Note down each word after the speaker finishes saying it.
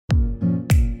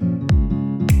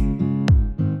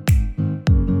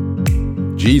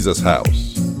Jesus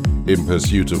House, in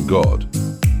pursuit of God,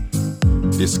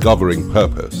 discovering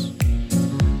purpose,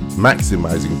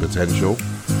 maximizing potential,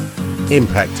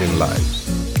 impacting lives.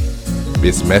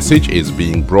 This message is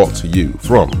being brought to you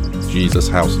from Jesus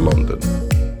House London.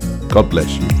 God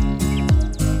bless you.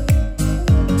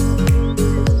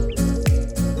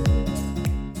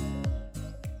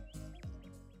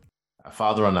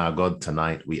 Father and our God,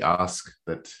 tonight we ask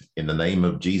that in the name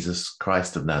of Jesus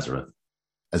Christ of Nazareth,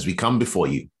 as we come before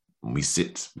you and we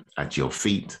sit at your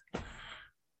feet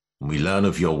and we learn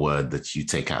of your word, that you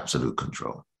take absolute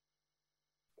control.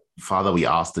 Father, we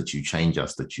ask that you change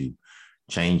us, that you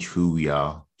change who we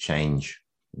are, change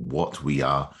what we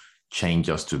are, change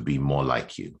us to be more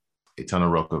like you. Eternal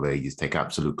Rock of Ages, take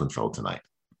absolute control tonight.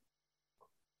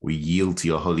 We yield to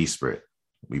your Holy Spirit.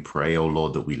 We pray, O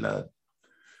Lord, that we learn.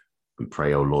 We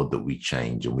pray, O Lord, that we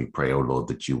change, and we pray, O Lord,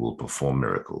 that you will perform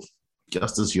miracles,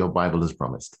 just as your Bible has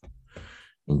promised.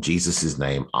 In Jesus'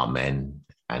 name, amen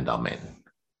and amen.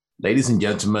 Ladies and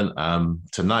gentlemen,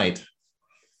 tonight,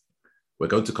 we're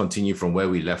going to continue from where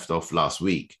we left off last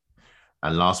week.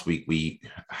 And last week, we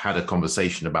had a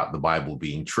conversation about the Bible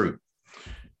being true.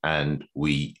 And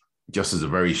we, just as a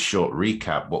very short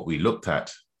recap, what we looked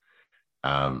at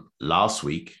last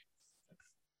week,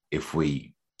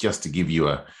 just to give you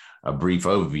a brief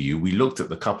overview, we looked at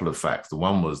the couple of facts. The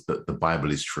one was that the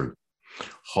Bible is true.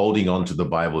 Holding on to the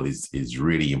Bible is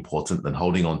really important, and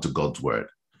holding on to God's word.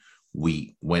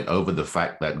 We went over the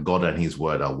fact that God and his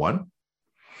word are one.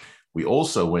 We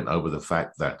also went over the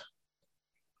fact that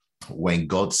when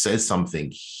God says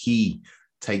something, he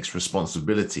takes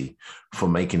responsibility for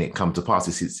making it come to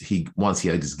pass. Once he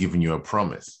has given you a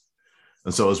promise.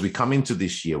 And so as we come into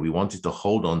this year, we wanted to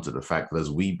hold on to the fact that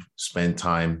as we spend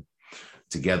time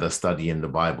together studying the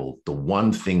Bible, the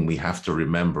one thing we have to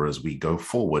remember as we go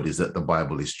forward is that the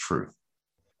Bible is true.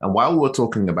 And while we were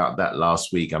talking about that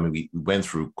last week, we went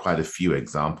through quite a few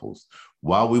examples.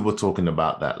 While we were talking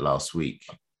about that last week,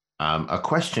 a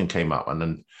question came up, and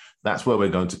then that's where we're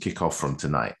going to kick off from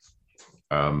tonight.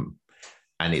 And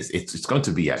it's going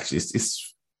to be actually,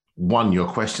 your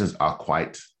questions are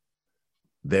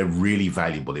they're really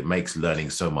valuable. It makes learning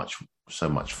so much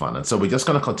fun. And so we're just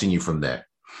going to continue from there.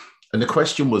 And the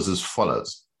question was as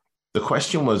follows. The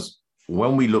question was,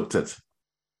 when we looked at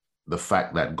the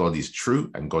fact that God is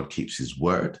true and God keeps his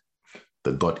word,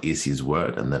 that God is his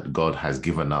word, and that God has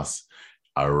given us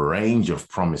a range of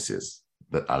promises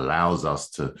that allows us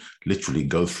to literally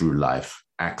go through life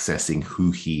accessing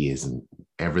who he is and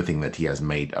everything that he has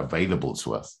made available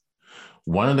to us.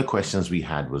 One of the questions we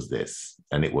had was this,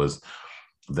 and it was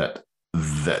that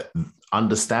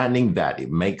understanding that it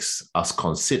makes us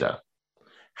consider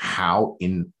how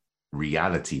in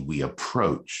reality we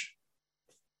approach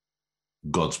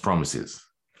God's promises.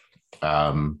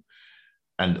 And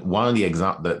one of the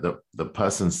examples, the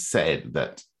person said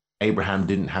that Abraham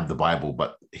didn't have the Bible,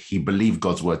 but he believed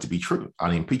God's word to be true,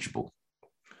 unimpeachable.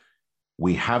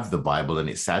 We have the Bible, and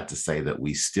it's sad to say that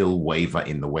we still waver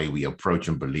in the way we approach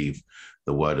and believe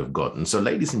the word of God. And so,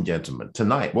 ladies and gentlemen,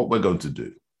 tonight, what we're going to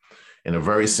do, in a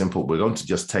very simple, we're going to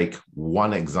just take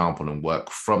one example and work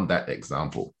from that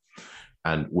example.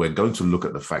 And we're going to look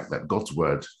at the fact that God's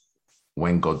word,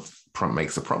 when God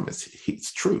makes a promise,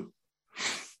 it's true.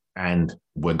 And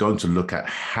we're going to look at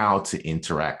how to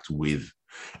interact with.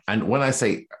 And when I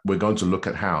say we're going to look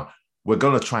at how, we're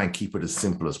going to try and keep it as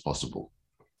simple as possible.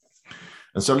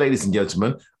 And so, ladies and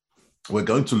gentlemen, we're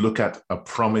going to look at a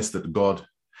promise that God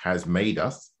has made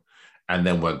us. And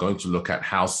then we're going to look at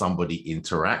how somebody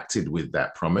interacted with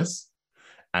that promise.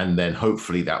 And then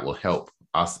hopefully that will help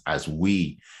us as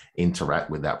we interact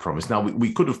with that promise. Now,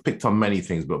 we could have picked on many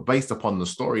things, but based upon the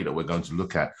story that we're going to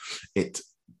look at, it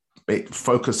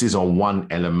focuses on one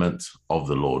element of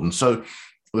the Lord. And so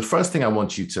the first thing I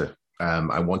want you to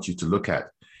look at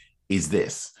is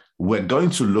this. We're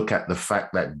going to look at the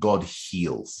fact that God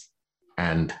heals.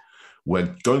 And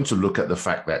we're going to look at the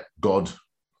fact that God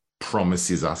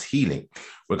promises us healing.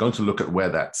 We're going to look at where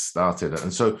that started.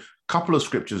 And so a couple of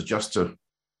scriptures just to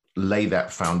lay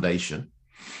that foundation.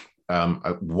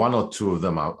 One or two of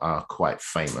them are quite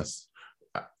famous,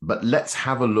 but let's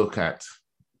have a look at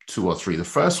two or three. The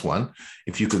first one,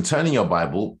 if you can turn in your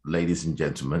Bible, ladies and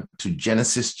gentlemen, to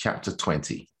Genesis chapter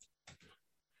 20.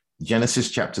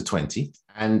 Genesis chapter 20,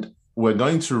 and we're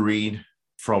going to read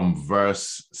from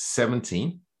verse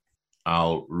 17.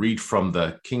 I'll read from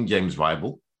the King James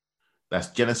Bible.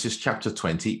 That's Genesis chapter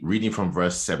 20, reading from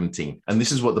verse 17. And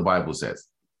this is what the Bible says.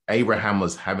 Abraham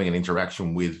was having an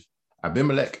interaction with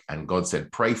Abimelech, and God said,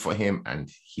 pray for him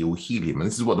and he'll heal him. And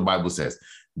this is what the Bible says.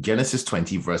 Genesis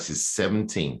 20, verses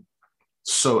 17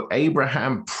 So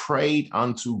Abraham prayed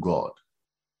unto God,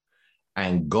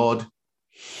 and God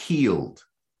healed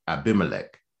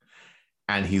Abimelech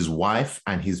and his wife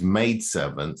and his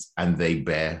maidservants, and they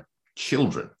bear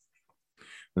children.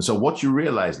 And so what you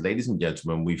realize, ladies and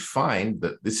gentlemen, we find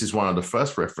that this is one of the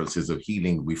first references of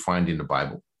healing we find in the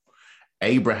Bible.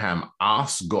 Abraham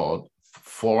asked God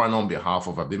for and on behalf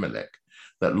of Abimelech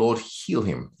that Lord heal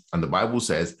him. And the Bible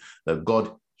says that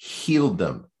God healed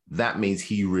them. That means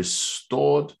he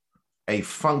restored a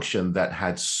function that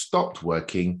had stopped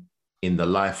working in the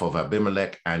life of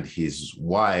Abimelech and his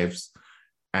wives,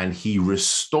 and he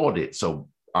restored it. So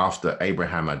after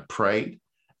Abraham had prayed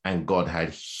and God had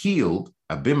healed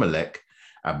Abimelech,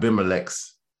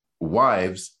 Abimelech's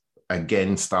wives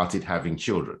again started having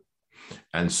children.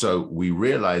 And so we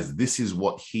realize this is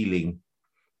what healing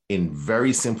in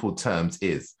very simple terms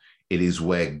is. It is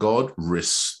where God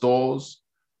restores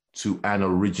to an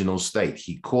original state.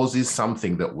 He causes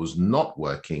something that was not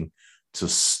working to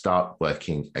start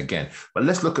working again. But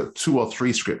let's look at 2 or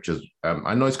 3 scriptures.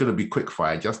 I know it's going to be quick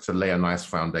fire just to lay a nice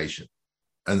foundation.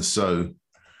 And so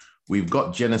we've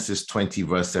got Genesis 20,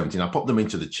 verse 17. I'll pop them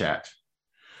into the chat.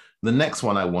 The next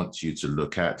one I want you to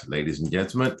look at, ladies and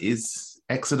gentlemen, is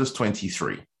Exodus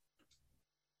 23.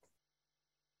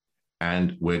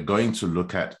 And we're going to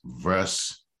look at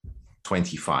verse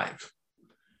 25.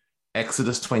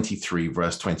 Exodus 23,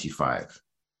 verse 25.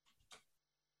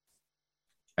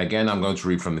 Again, I'm going to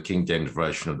read from the King James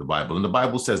Version of the Bible. And the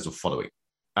Bible says the following.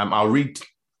 I'll read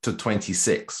to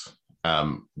 26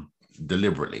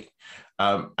 deliberately.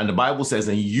 And the Bible says,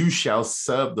 and you shall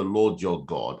serve the Lord your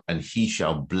God, and he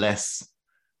shall bless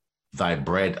thy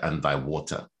bread and thy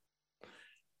water.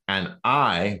 And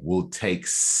I will take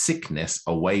sickness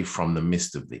away from the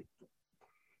midst of thee.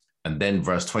 And then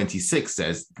verse 26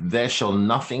 says, there shall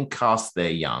nothing cast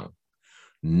their young,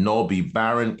 nor be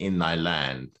barren in thy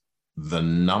land. The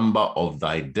number of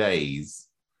thy days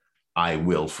I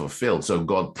will fulfill. So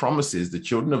God promises the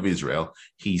children of Israel,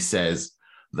 he says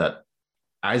that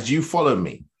as you follow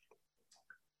me,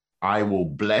 I will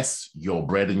bless your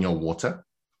bread and your water,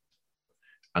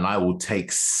 and I will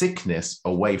take sickness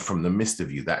away from the midst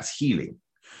of you. That's healing.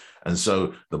 And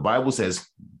so the Bible says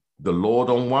the Lord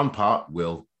on one part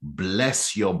will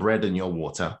bless your bread and your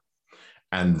water.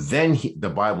 And then the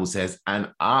Bible says,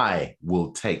 and I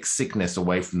will take sickness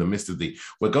away from the midst of thee.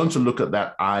 We're going to look at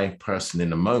that I person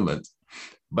in a moment.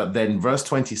 But then verse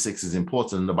 26 is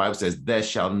important. The Bible says, there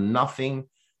shall nothing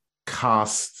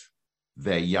cast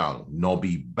their young, nor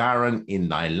be barren in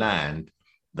thy land.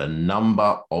 The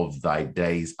number of thy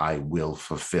days I will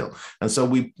fulfill. And so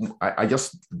I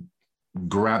just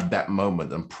grab that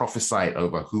moment and prophesy it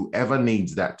over whoever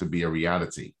needs that to be a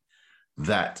reality,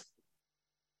 that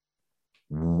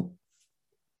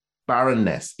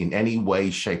barrenness in any way,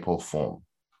 shape, or form,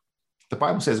 the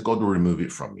Bible says God will remove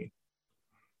it from you,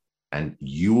 and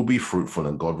you will be fruitful,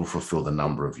 and God will fulfill the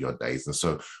number of your days. And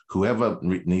so whoever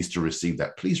needs to receive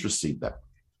that, please receive that.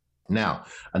 Now,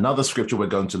 another scripture we're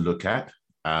going to look at,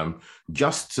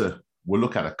 we'll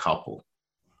look at a couple.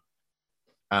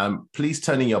 Please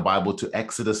turn in your Bible to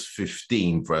Exodus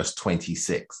 15, verse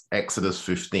 26. Exodus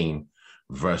 15,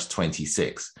 verse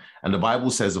 26. And the Bible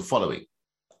says the following.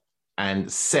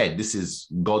 And said, this is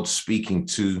God speaking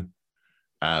to,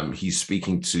 he's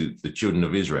speaking to the children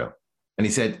of Israel. And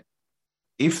he said,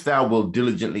 if thou wilt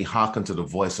diligently hearken to the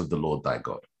voice of the Lord thy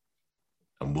God,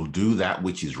 and will do that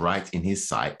which is right in his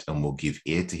sight, and will give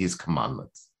ear to his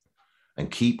commandments,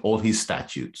 and keep all his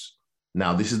statutes.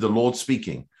 Now, this is the Lord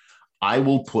speaking. I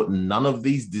will put none of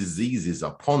these diseases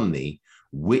upon thee,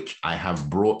 which I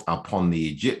have brought upon the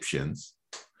Egyptians.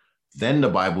 Then the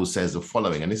Bible says the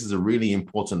following, and this is a really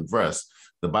important verse.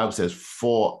 The Bible says,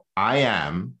 for I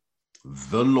am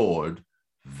the Lord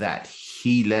that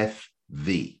healeth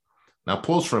thee. Now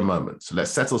pause for a moment. So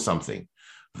let's settle something.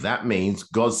 That means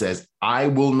God says, I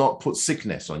will not put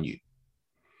sickness on you.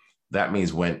 That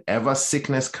means whenever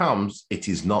sickness comes, it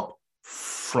is not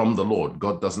from the Lord.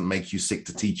 God doesn't make you sick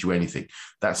to teach you anything.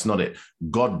 That's not it.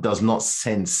 God does not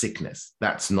send sickness.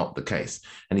 That's not the case.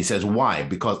 And he says, why?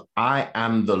 Because I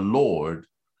am the Lord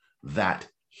that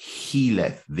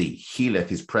healeth thee.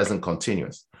 Healeth is present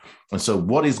continuous. And so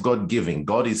what is God giving?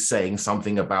 God is saying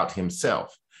something about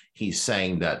himself. He's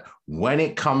saying that when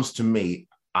it comes to me,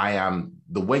 I am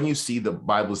when you see the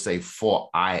Bible say, for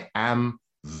I am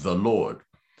the Lord.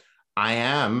 I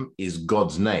am is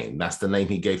God's name. That's the name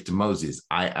he gave to Moses.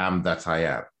 I am that I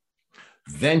am.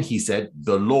 Then he said,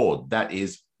 the Lord, that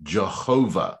is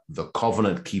Jehovah, the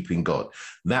covenant keeping God.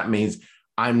 That means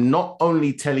I'm not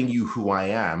only telling you who I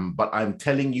am, but I'm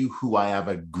telling you who I have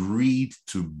agreed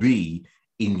to be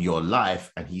in your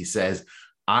life. And he says,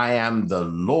 I am the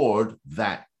Lord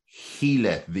that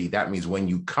healeth thee. That means when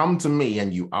you come to me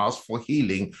and you ask for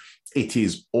healing, it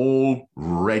is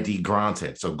already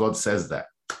granted. So God says that.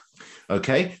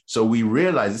 Okay, so we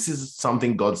realize this is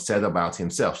something God said about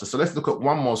himself. So let's look at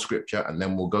one more scripture and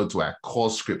then we'll go to our core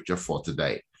scripture for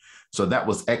today. So that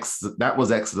was Exodus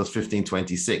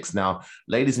 15:26. Now,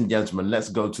 ladies and gentlemen, let's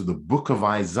go to the book of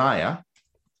Isaiah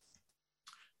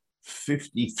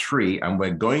 53, and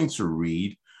we're going to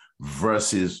read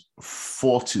verses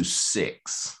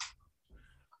 4-6.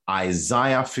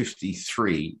 Isaiah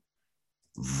 53,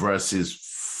 verses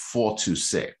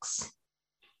 4-6.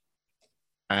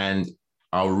 And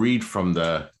I'll read from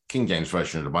the King James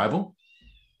Version of the Bible.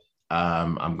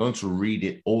 I'm going to read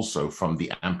it also from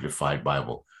the Amplified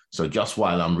Bible. So just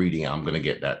while I'm reading it, I'm going to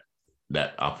get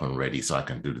that up and ready so I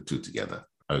can do the two together.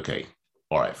 Okay.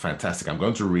 All right. Fantastic. I'm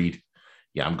going to read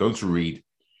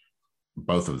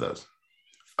both of those.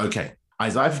 Okay.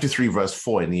 Isaiah 53 verse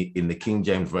 4 in the King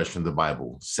James Version of the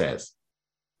Bible says,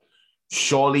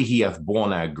 surely he hath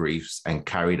borne our griefs and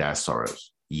carried our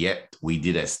sorrows, yet we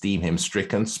did esteem him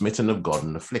stricken, smitten of God,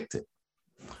 and afflicted.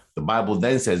 The Bible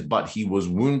then says, but he was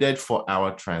wounded for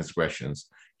our transgressions,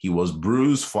 he was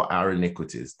bruised for our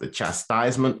iniquities. The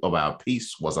chastisement of our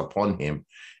peace was upon him,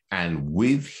 and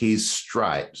with his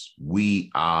stripes we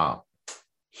are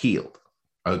healed.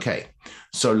 Okay,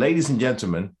 so ladies and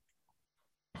gentlemen,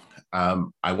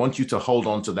 I want you to hold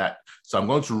on to that. So I'm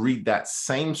going to read that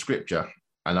same scripture,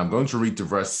 and I'm going to read to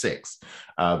verse 6.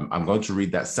 I'm going to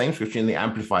read that same scripture in the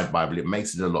Amplified Bible. It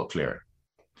makes it a lot clearer.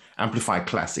 Amplified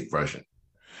Classic Version.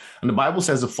 And the Bible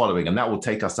says the following, and that will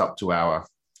take us up to our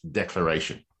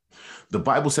declaration. The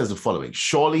Bible says the following: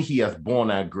 surely he hath borne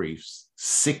our griefs,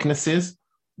 sicknesses,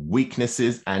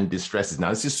 weaknesses, and distresses. Now,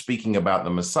 this is speaking about the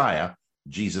Messiah,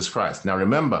 Jesus Christ. Now,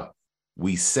 remember,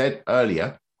 we said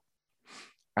earlier,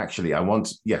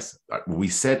 we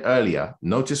said earlier,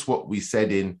 notice what we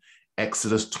said in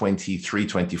Exodus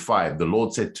 23:25. The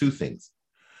Lord said two things.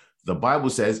 The Bible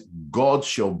says, God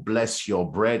shall bless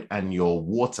your bread and your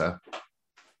water.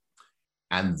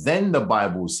 And then the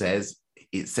Bible says,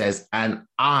 and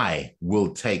I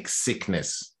will take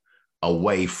sickness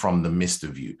away from the midst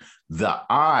of you. The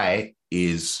I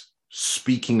is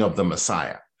speaking of the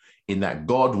Messiah, in that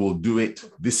God will do it.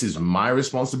 This is my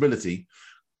responsibility.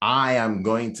 I am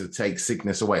going to take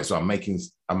sickness away. So I'm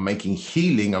making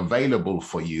healing available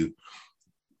for you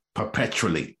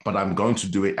perpetually, but I'm going to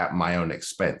do it at my own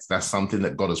expense. That's something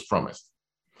that God has promised.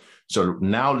 So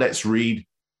now let's read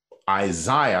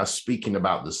Isaiah speaking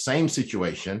about the same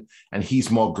situation, and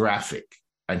he's more graphic,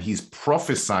 and he's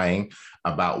prophesying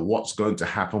about what's going to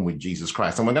happen with Jesus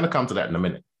Christ. And we're going to come to that in a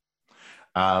minute.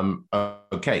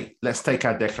 Okay, let's take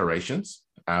our declarations.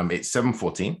 It's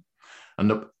 7:14.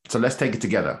 So let's take it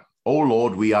together. O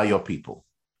Lord, we are your people,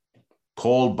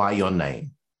 called by your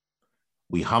name.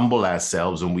 We humble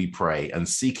ourselves and we pray and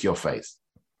seek your face.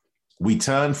 We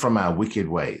turn from our wicked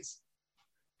ways.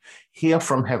 Hear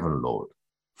from heaven, Lord.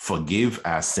 Forgive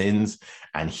our sins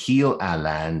and heal our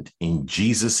land. In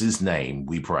Jesus' name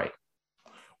we pray.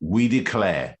 We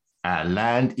declare our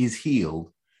land is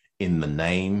healed in the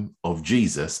name of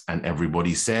Jesus. And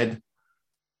everybody said,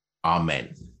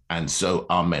 Amen. And so,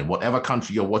 amen. Whatever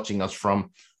country you're watching us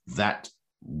from, that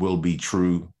will be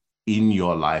true in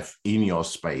your life, in your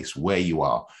space, where you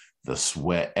are.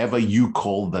 Wherever you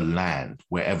call the land,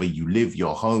 wherever you live,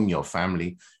 your home, your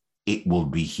family, it will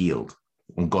be healed.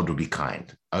 And God will be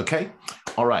kind. Okay?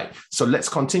 All right. So let's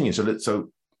continue. So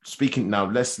speaking now,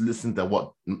 let's listen to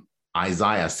what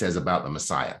Isaiah says about the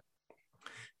Messiah.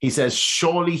 He says,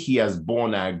 surely he has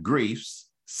borne our griefs,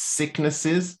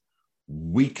 sicknesses,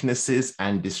 weaknesses,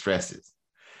 and distresses,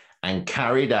 and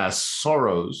carried our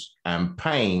sorrows and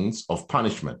pains of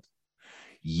punishment.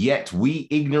 Yet we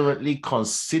ignorantly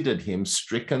considered him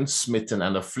stricken, smitten,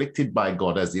 and afflicted by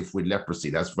God as if with leprosy.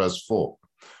 That's verse 4.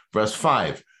 Verse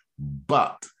 5,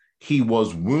 but he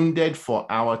was wounded for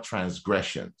our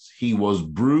transgressions. He was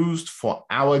bruised for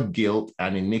our guilt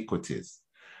and iniquities.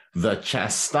 The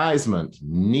chastisement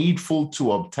needful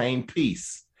to obtain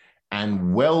peace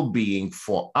and well-being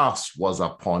for us was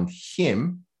upon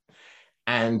him,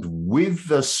 and with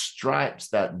the stripes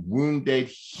that wounded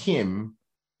him,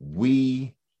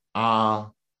 we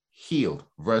are healed.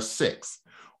 Verse 6,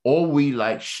 all we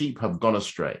like sheep have gone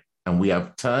astray, and we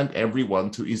have turned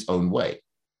everyone to his own way.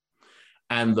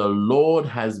 And the Lord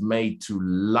has made to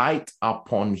light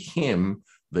upon him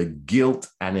the guilt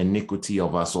and iniquity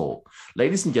of us all.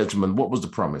 Ladies and gentlemen, what was the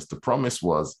promise? The promise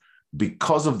was,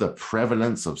 because of the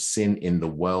prevalence of sin in the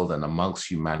world and amongst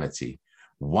humanity,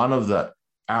 one of the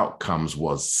outcomes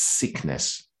was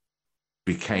sickness.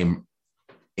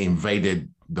 invaded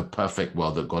the perfect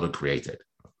world that God had created.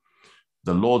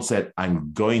 The Lord said,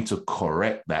 I'm going to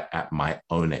correct that at my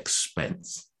own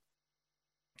expense.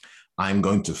 I'm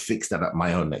going to fix that at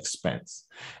my own expense.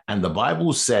 And the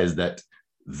Bible says that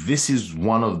this is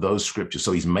one of those scriptures.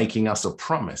 So he's making us a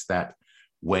promise that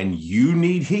when you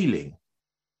need healing,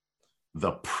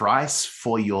 the price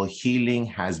for your healing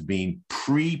has been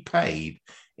prepaid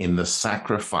in the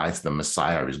sacrifice the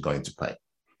Messiah is going to pay.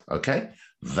 Okay?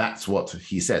 That's what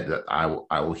he said, that I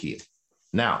will heal.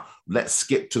 Now, let's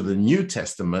skip to the New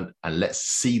Testament and let's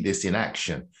see this in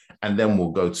action. And then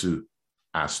we'll go to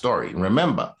our story.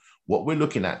 Remember, what we're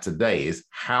looking at today is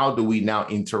how do we now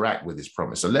interact with this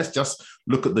promise? So let's just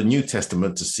look at the New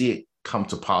Testament to see it come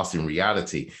to pass in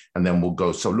reality. And then we'll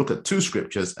go. So look at two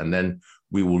scriptures and then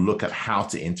we will look at how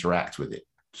to interact with it.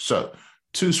 So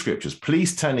two scriptures.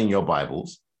 Please turn in your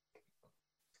Bibles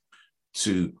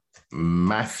to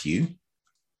Matthew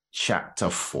chapter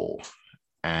 4.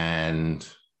 And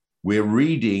we're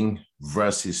reading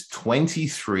verses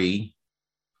 23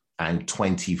 and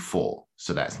 24.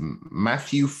 So that's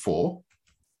Matthew 4,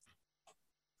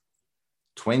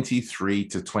 23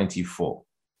 to 24.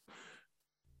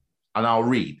 And I'll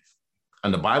read.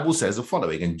 And the Bible says the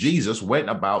following, and Jesus went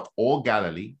about all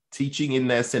Galilee, teaching in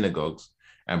their synagogues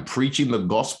and preaching the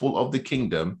gospel of the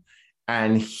kingdom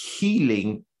and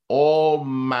healing all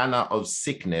manner of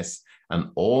sickness and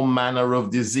all manner of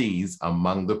disease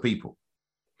among the people.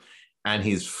 And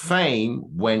his fame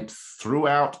went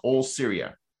throughout all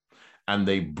Syria, and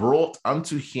they brought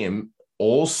unto him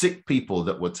all sick people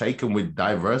that were taken with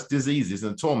diverse diseases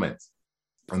and torments,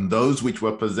 and those which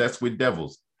were possessed with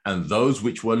devils, and those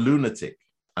which were lunatic,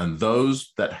 and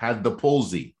those that had the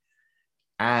palsy,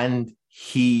 and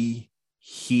he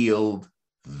healed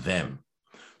them.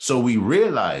 So we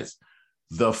realize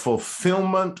the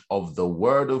fulfillment of the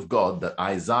word of God that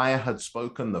Isaiah had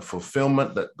spoken, the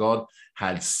fulfillment that God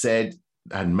had said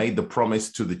and made the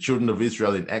promise to the children of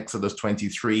Israel in Exodus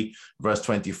 23, verse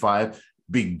 25,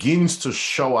 begins to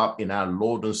show up in our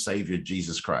Lord and Savior,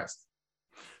 Jesus Christ.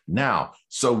 Now,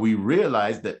 so we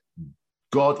realize that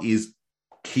God is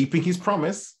keeping his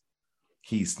promise.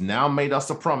 He's now made us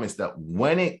a promise that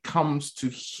when it comes to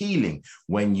healing,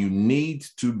 when you need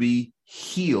to be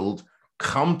healed,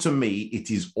 come to me,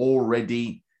 it is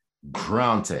already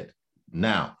granted.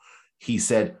 Now, he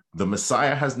said, the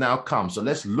Messiah has now come. So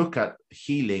let's look at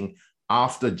healing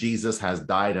after Jesus has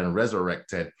died and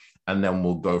resurrected, and then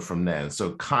we'll go from there. And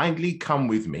so kindly come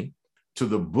with me to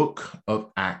the book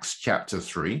of Acts chapter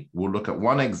 3. We'll look at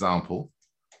one example.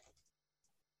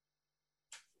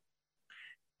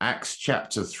 Acts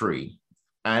chapter 3.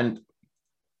 And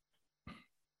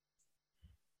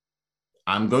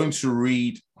I'm going to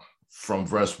read from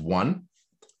verse 1.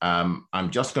 I'm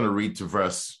just going to read to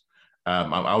verse,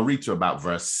 I'll read to about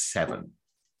verse 7.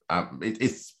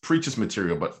 It's preacher's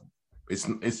material, but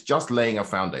it's just laying a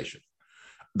foundation.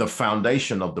 The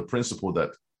foundation of the principle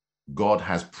that God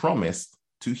has promised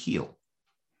to heal.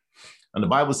 And the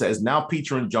Bible says, now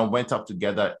Peter and John went up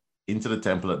together into the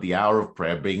temple at the hour of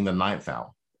prayer, being the 9th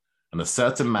hour. And a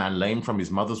certain man lame from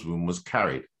his mother's womb was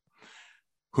carried,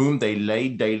 whom they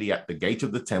laid daily at the gate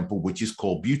of the temple, which is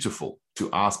called Beautiful, to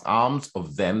ask alms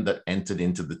of them that entered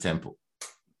into the temple,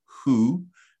 who,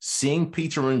 seeing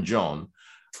Peter and John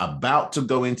about to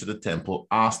go into the temple,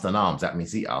 asked an alms. That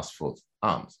means he asked for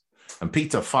alms. And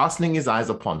Peter, fastening his eyes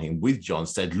upon him with John,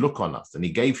 said, look on us. And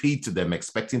he gave heed to them,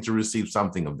 expecting to receive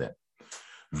something of them.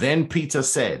 Then Peter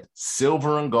said,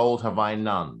 silver and gold have I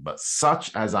none, but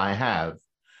such as I have,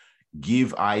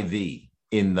 give I thee.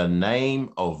 In the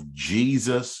name of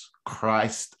Jesus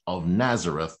Christ of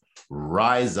Nazareth,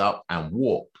 rise up and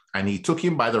walk. And he took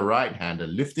him by the right hand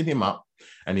and lifted him up,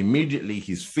 and immediately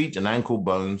his feet and ankle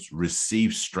bones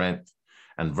received strength.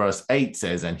 And verse 8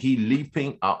 says, and he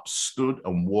leaping up stood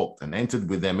and walked and entered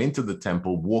with them into the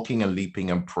temple, walking and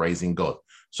leaping and praising God.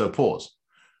 So pause.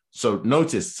 So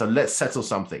notice, so let's settle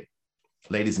something.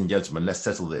 Ladies and gentlemen, let's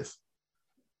settle this.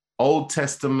 Old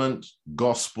Testament,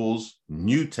 Gospels,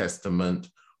 New Testament,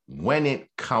 when it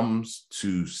comes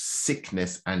to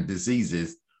sickness and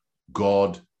diseases,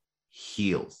 God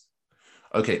heals.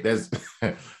 Okay, there's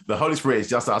the Holy Spirit is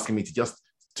just asking me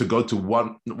to go to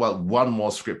one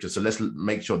more scripture. So let's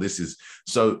make sure this is,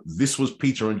 so this was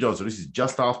Peter and John. So this is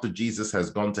just after Jesus has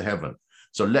gone to heaven.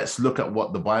 So let's look at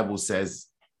what the Bible says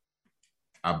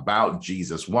about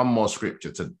Jesus. One more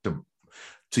scripture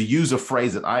to use a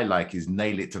phrase that I like is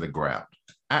nail it to the ground.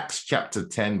 Acts chapter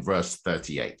 10, verse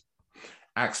 38.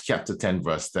 Acts chapter 10,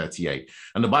 verse 38.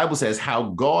 And the Bible says how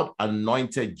God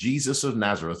anointed Jesus of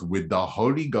Nazareth with the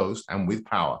Holy Ghost and with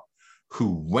power,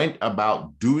 who went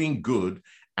about doing good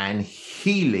and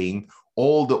healing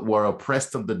all that were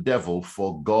oppressed of the devil,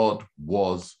 for God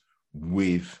was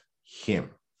with him.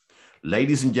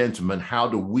 Ladies and gentlemen, how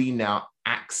do we now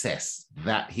access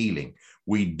that healing?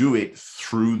 We do it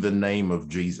through the name of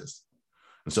Jesus.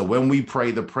 And so when we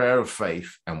pray the prayer of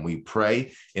faith and we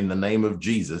pray in the name of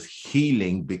Jesus,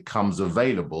 healing becomes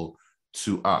available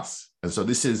to us. And so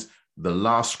this is the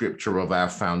last scripture of our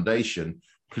foundation.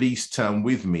 Please turn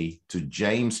with me to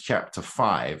James chapter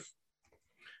 5.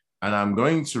 And I'm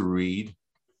going to read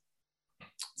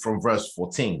from verse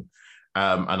 14.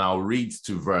 And I'll read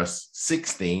to verse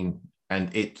 16.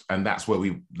 And that's where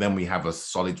we have a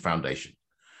solid foundation.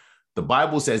 The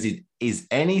Bible says, "Is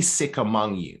any sick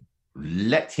among you?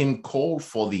 Let him call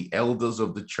for the elders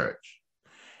of the church,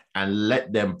 and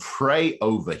let them pray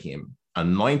over him,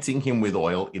 anointing him with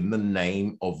oil in the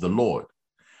name of the Lord.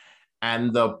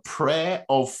 And the prayer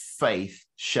of faith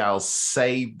shall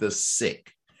save the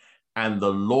sick, and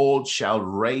the Lord shall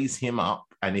raise him up.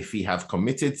 And if he have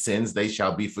committed sins, they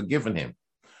shall be forgiven him."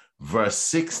 Verse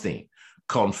 16,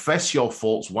 "Confess your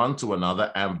faults one to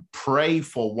another and pray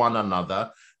for one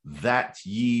another that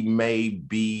ye may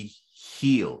be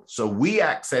healed." So we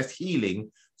access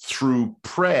healing through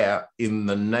prayer in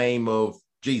the name of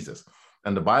Jesus.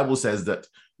 And the Bible says that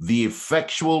the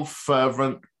effectual,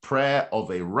 fervent prayer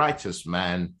of a righteous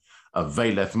man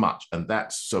availeth much. And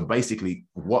so basically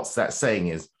what's that saying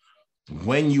is,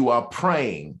 when you are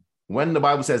praying, when the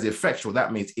Bible says effectual,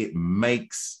 that means it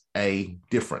makes a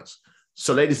difference.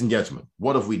 So ladies and gentlemen,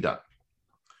 what have we done?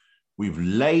 We've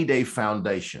laid a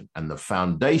foundation, and the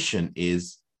foundation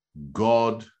is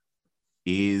God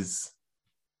is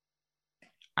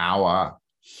our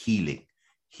healing.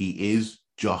 He is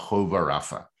Jehovah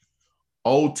Rapha.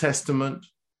 Old Testament,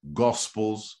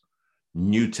 Gospels,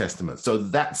 New Testament. So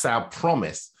that's our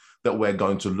promise that we're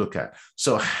going to look at.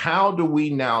 So how do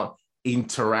we now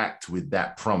interact with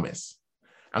that promise?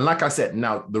 And like I said,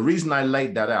 now the reason I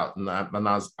laid that out, and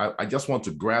I just want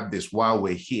to grab this while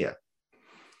we're here.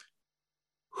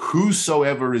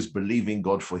 Whosoever is believing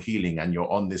God for healing, and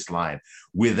you're on this line,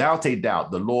 without a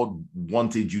doubt, the Lord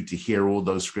wanted you to hear all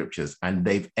those scriptures, and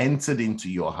they've entered into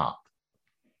your heart,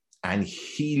 and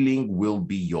healing will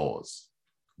be yours.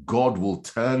 God will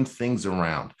turn things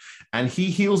around, and he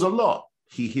heals a lot.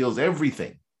 He heals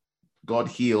everything. God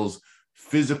heals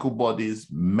physical bodies,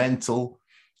 mental,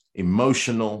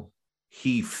 emotional.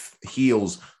 He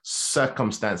heals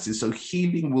circumstances. So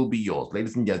healing will be yours,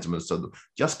 ladies and gentlemen. So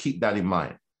just keep that in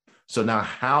mind. So now,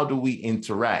 how do we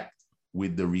interact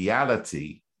with the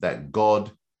reality that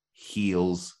God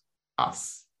heals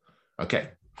us?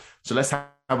 Okay, so let's have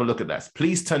a look at that.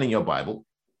 Please turn in your Bible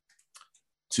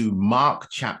to Mark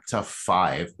chapter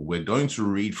 5. We're going to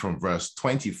read from verse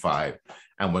 25,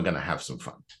 and we're going to have some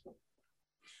fun.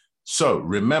 So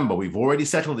remember, we've already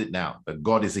settled it now that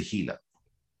God is a healer.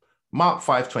 Mark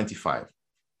 5:25.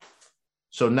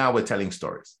 So now we're telling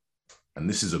stories, and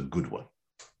this is a good one.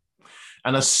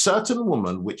 "And a certain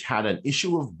woman which had an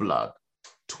issue of blood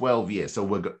 12 years,"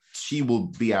 so she will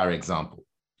be our example,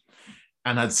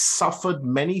 "and had suffered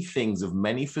many things of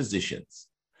many physicians,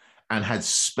 and had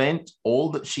spent all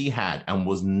that she had, and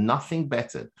was nothing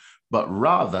bettered, but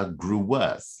rather grew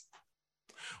worse.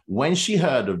 When she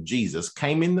heard of Jesus,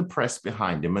 came in the press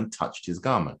behind him and touched his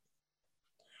garment.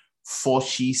 For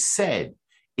she said,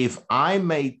 If I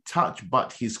may touch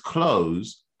but his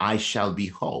clothes, I shall be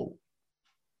whole."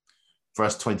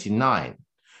 Verse 29,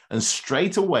 "And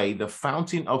straightway the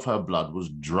fountain of her blood was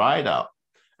dried up,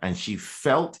 and she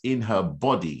felt in her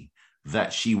body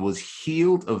that she was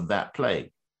healed of that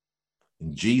plague.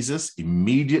 And Jesus,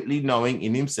 immediately knowing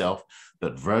in himself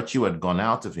that virtue had gone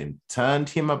out of him, turned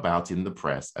him about in the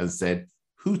press and said,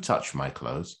 Who touched my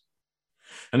clothes?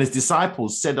 And his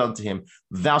disciples said unto him,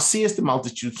 Thou seest the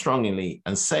multitude strongly,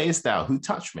 and sayest thou, Who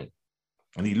touched me?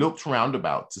 And he looked round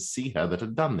about to see her that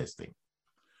had done this thing.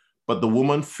 But the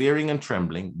woman, fearing and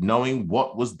trembling, knowing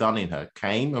what was done in her,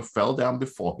 came and fell down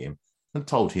before him and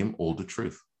told him all the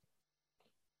truth.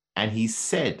 And he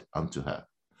said unto her,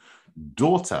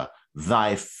 Daughter,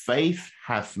 thy faith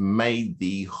hath made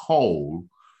thee whole.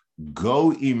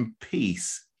 Go in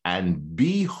peace and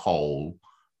be whole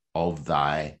of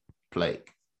thy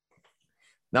plague."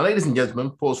 Now, ladies and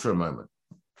gentlemen, pause for a moment.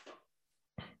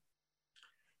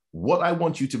 What I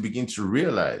want you to begin to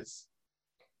realize,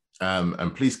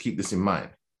 and please keep this in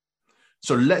mind.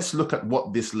 So let's look at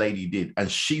what this lady did, and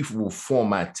she will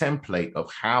form our template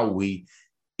of how we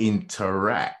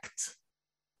interact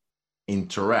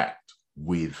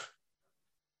with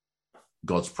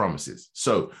God's promises.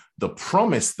 So the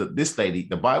promise that this lady,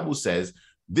 the Bible says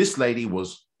this lady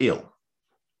was ill.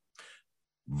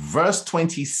 Verse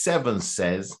 27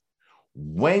 says,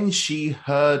 when she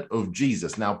heard of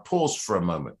Jesus. Now, pause for a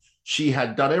moment. She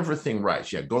had done everything right.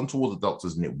 She had gone to all the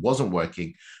doctors and it wasn't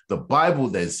working. The Bible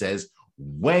then says,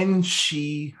 when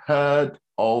she heard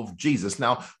of Jesus.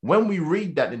 Now, when we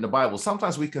read that in the Bible,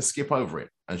 sometimes we can skip over it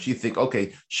and she think,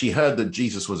 okay, she heard that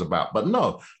Jesus was about. But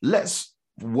no, let's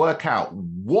work out,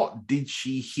 what did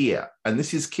she hear? And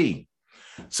this is key.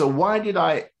 So why did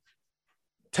I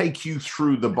take you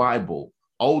through the Bible,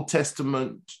 Old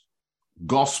Testament,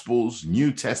 Gospels,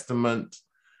 New Testament?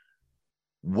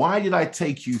 Why did I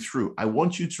take you through? I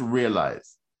want you to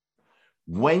realize,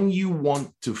 when you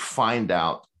want to find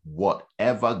out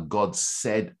whatever God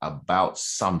said about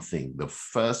something, the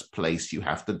first place you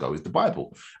have to go is the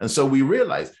Bible. And so we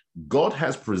realize God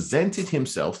has presented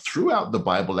himself throughout the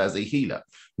Bible as a healer.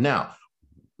 Now,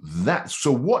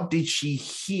 so what did she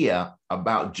hear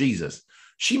about Jesus?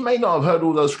 She may not have heard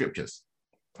all those scriptures.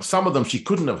 Some of them she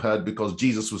couldn't have heard because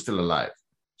Jesus was still alive.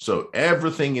 So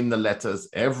everything in the letters,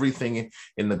 everything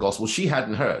in the gospel, she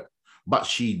hadn't heard, but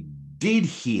she did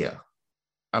hear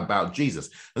about Jesus.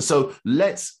 And so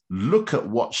let's look at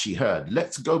what she heard.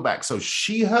 Let's go back. So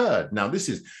she heard, now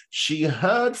she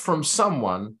heard from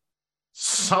someone,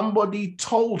 somebody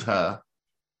told her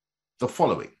the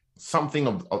following,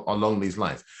 something along these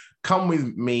lines. Come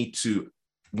with me to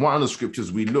one of the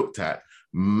scriptures we looked at,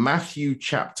 Matthew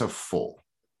chapter 4,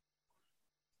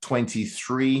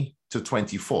 23 to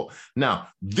 24. Now,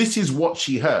 this is what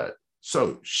she heard.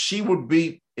 So she would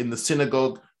be in the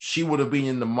synagogue. She would have been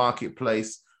in the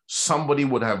marketplace. Somebody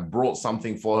would have brought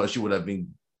something for her. She would have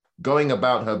been going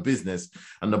about her business.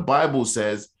 And the Bible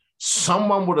says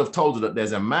someone would have told her that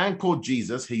there's a man called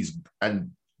Jesus.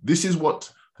 And this is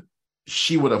what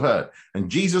she would have heard. And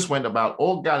Jesus went about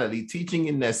all Galilee, teaching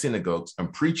in their synagogues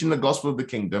and preaching the gospel of the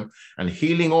kingdom and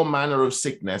healing all manner of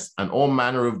sickness and all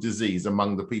manner of disease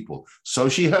among the people. So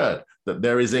she heard that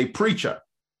there is a preacher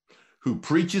who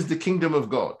preaches the kingdom of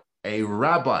God, a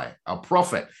rabbi, a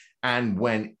prophet. And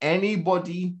when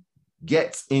anybody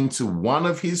gets into one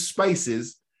of his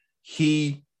spaces,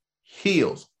 he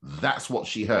heals. That's what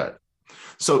she heard.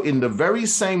 So in the very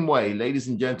same way, ladies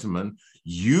and gentlemen,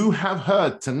 you have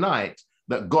heard tonight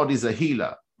that God is a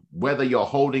healer, whether you're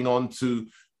holding on to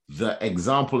the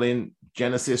example in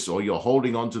Genesis, or you're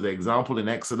holding on to the example in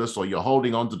Exodus, or you're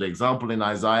holding on to the example in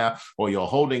Isaiah, or you're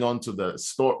holding on to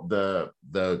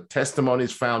the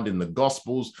testimonies found in the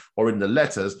Gospels or in the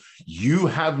letters. You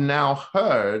have now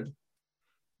heard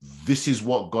this is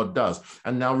what God does.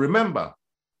 And now remember,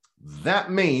 that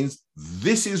means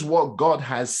this is what God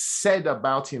has said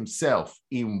about himself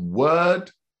in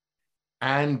word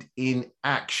and in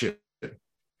action.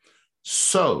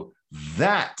 So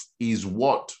that is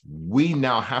what we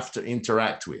now have to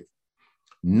interact with.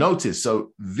 Notice,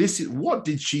 so this is, what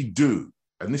did she do?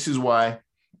 And this is why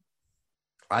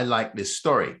I like this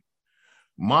story.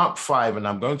 Mark 5, and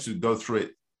I'm going to go through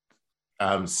it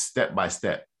step by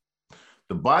step.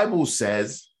 The Bible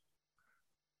says,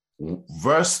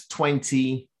 verse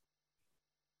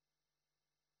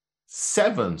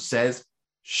 27 says,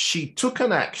 she took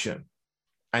an action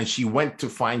and she went to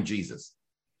find Jesus.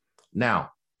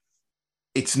 Now,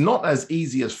 it's not as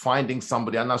easy as finding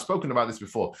somebody, and I've spoken about this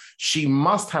before. She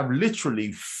must have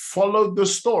literally followed the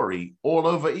story all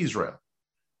over Israel.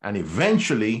 And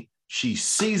eventually she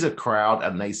sees a crowd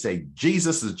and they say,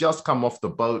 Jesus has just come off the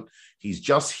boat. He's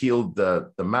just healed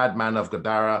the madman of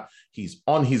Gadara. He's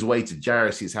on his way to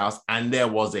Jairus' house, and there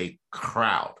was a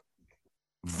crowd.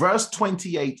 Verse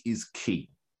 28 is key.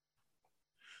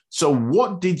 So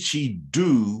what did she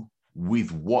do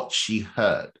with what she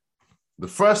heard? The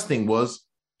first thing was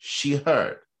she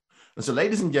heard. And so,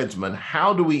 ladies and gentlemen,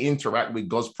 how do we interact with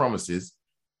God's promises?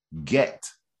 Get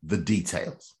the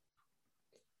details.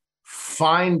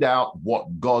 Find out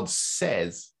what God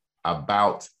says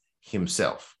about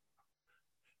himself.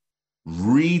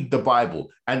 Read the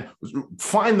Bible and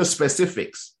find the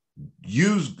specifics.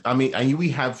 And we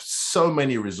have so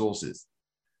many resources.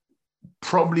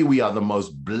 Probably we are the most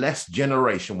blessed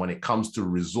generation when it comes to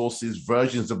resources,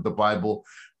 versions of the Bible.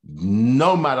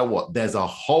 No matter what, there's a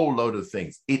whole load of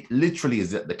things. It literally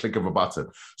is at the click of a button.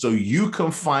 So you can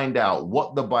find out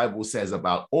what the Bible says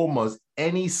about almost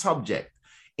any subject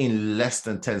in less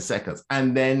than 10 seconds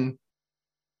and then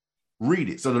read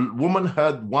it. So the woman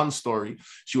heard one story.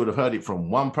 She would have heard it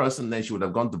from one person. Then she would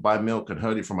have gone to buy milk and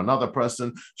heard it from another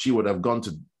person. She would have gone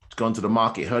to the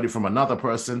market, heard it from another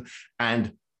person.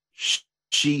 And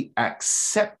she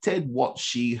accepted what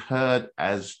she heard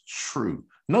as true.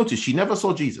 Notice she never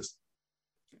saw Jesus,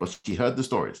 but she heard the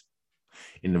stories.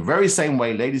 In the very same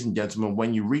way, ladies and gentlemen,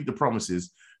 when you read the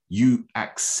promises, you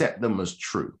accept them as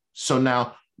true. So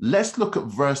now let's look at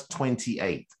verse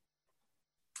 28.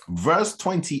 Verse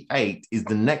 28 is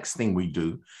the next thing we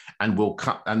do, and what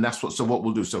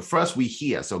we'll do. So first we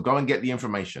hear, so go and get the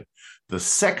information. The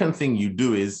second thing you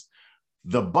do is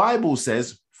the Bible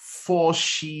says, for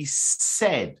she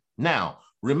said. Now,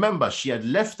 remember, she had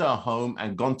left her home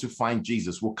and gone to find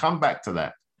Jesus. We'll come back to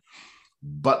that.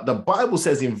 But the Bible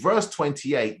says in verse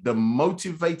 28, the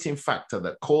motivating factor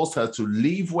that caused her to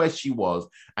leave where she was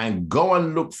and go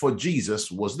and look for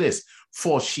Jesus was this.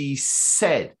 For she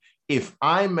said, if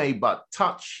I may but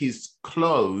touch his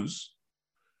clothes,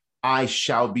 I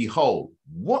shall be whole.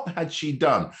 What had she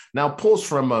done? Now pause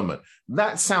for a moment.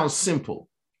 That sounds simple,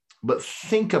 but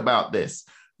think about this.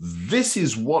 This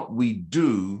is what we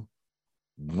do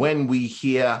when we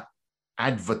hear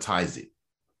advertising.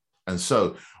 And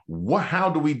so how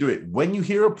do we do it? When you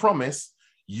hear a promise,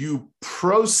 you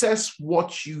process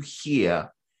what you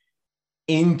hear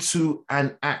into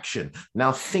an action.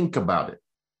 Now think about it.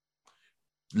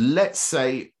 Let's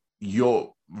say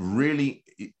you're really,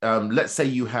 let's say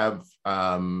you have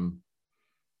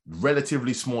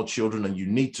relatively small children and you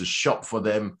need to shop for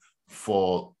them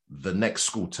for the next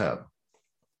school term.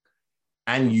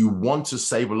 And you want to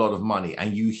save a lot of money,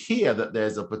 and you hear that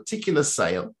there's a particular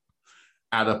sale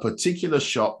at a particular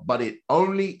shop, but it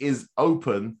only is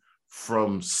open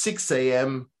from 6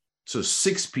 a.m. to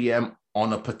 6 p.m.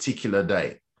 on a particular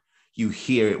day. You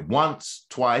hear it once,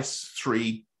 twice,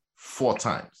 3, 4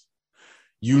 times.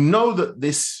 You know that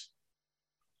this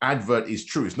advert is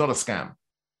true. It's not a scam.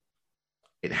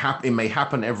 It may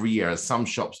happen every year, as some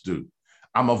shops do.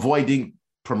 I'm avoiding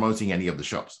promoting any of the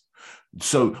shops.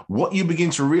 So what you begin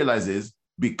to realize is,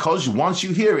 because once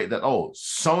you hear it, that, oh,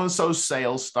 so-and-so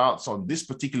sale starts on this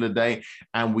particular day,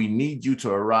 and we need you to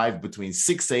arrive between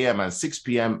 6 a.m. and 6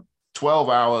 p.m., 12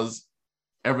 hours,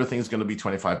 everything's going to be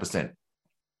 25%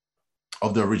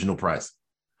 of the original price.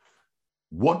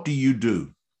 What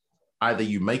do? Either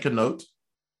you make a note,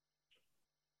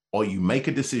 or you make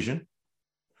a decision,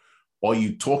 or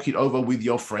you talk it over with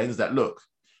your friends that, look,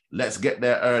 let's get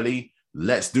there early.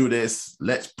 Let's do this.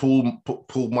 Let's pull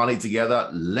money together.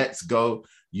 Let's go.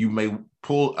 You may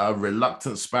pull a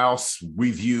reluctant spouse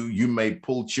with you. You may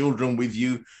pull children with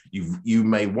you. You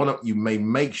may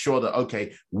make sure that,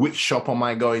 okay, which shop am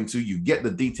I going to? You get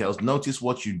the details. Notice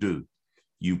what you do.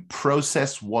 You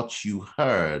process what you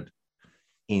heard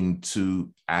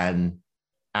into an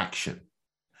action.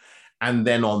 And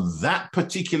then on that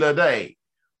particular day,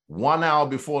 1 hour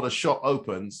before the shop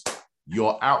opens,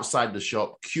 you're outside the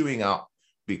shop queuing up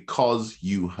because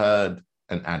you heard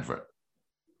an advert.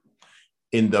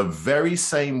 In the very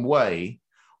same way,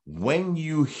 when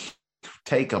you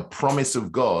take a promise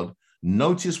of God,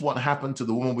 notice what happened to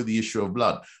the woman with the issue of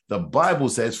blood. The Bible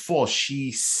says, for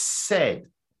she said,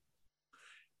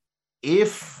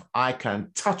 if I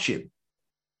can touch him,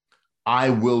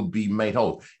 I will be made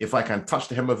whole. If I can touch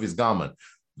the hem of his garment.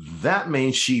 That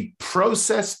means she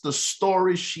processed the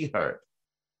story she heard.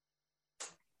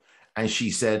 And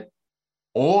she said,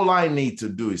 all I need to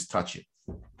do is touch him.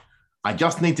 I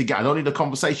don't need a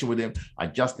conversation with him. I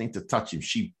just need to touch him.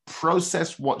 She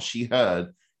processed what she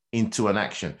heard into an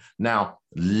action. Now,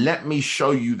 let me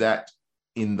show you that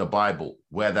in the Bible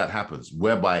where that happens,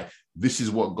 whereby this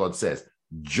is what God says.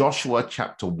 Joshua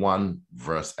chapter 1,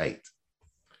 verse 8.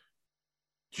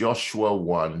 Joshua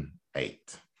 1:8.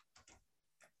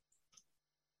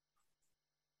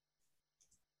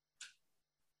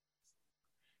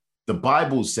 The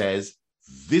Bible says,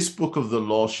 this book of the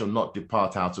law shall not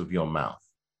depart out of your mouth,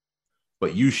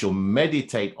 but you shall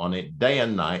meditate on it day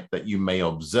and night, that you may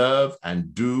observe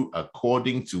and do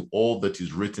according to all that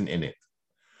is written in it.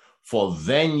 For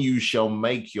then you shall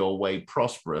make your way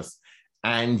prosperous,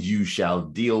 and you shall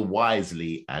deal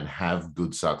wisely and have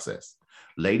good success.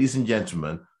 Ladies and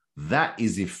gentlemen, that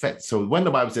is effect. So when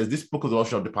the Bible says this book of the law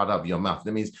shall depart out of your mouth,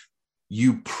 that means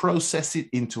you process it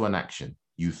into an action.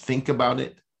 You think about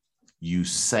it, you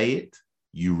say it,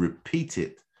 you repeat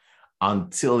it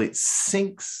until it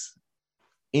sinks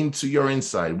into your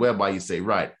inside, whereby you say,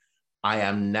 right, I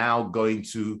am now going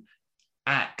to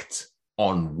act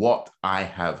on what I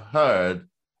have heard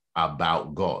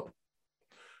about God.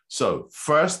 So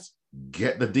first,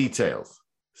 get the details.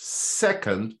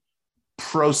 Second,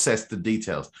 process the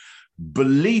details.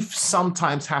 Belief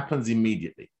sometimes happens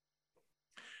immediately.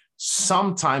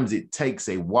 Sometimes it takes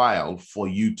a while for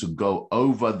you to go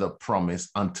over the promise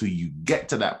until you get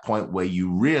to that point where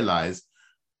you realize,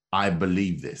 I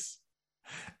believe this.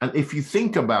 And if you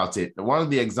think about it, one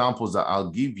of the examples that I'll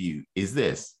give you is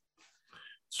this.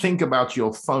 Think about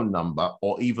your phone number,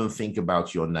 or even think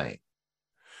about your name.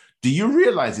 Do you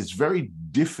realize it's very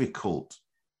difficult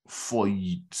for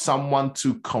someone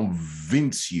to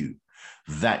convince you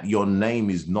that your name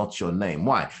is not your name.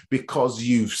 Why? Because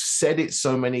you've said it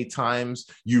so many times,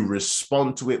 you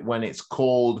respond to it when it's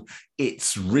called,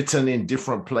 it's written in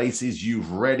different places,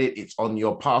 you've read it, it's on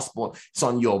your passport, it's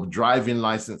on your driving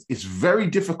license. It's very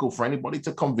difficult for anybody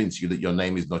to convince you that your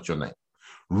name is not your name.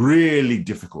 Really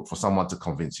difficult for someone to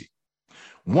convince you.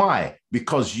 Why?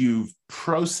 Because you've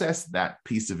processed that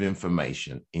piece of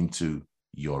information into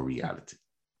your reality.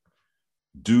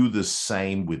 Do the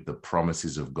same with the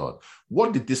promises of God.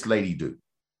 What did this lady do?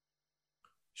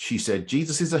 She said,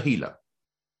 Jesus is a healer.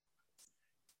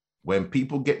 When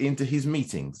people get into his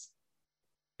meetings,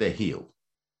 they're healed.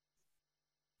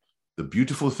 The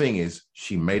beautiful thing is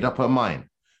she made up her mind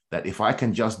that if I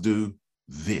can just do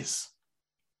this,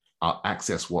 I'll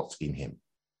access what's in him.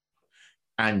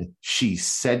 And she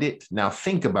said it. Now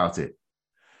think about it.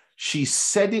 She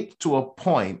said it to a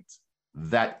point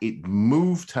that it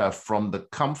moved her from the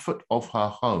comfort of her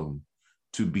home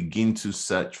to begin to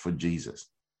search for Jesus.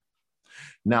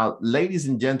 Now, ladies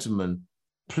and gentlemen,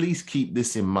 please keep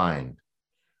this in mind.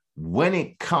 When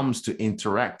it comes to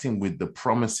interacting with the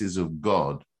promises of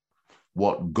God,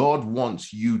 what God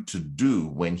wants you to do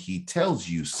when he tells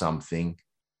you something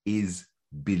is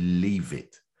believe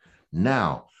it.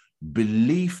 Now,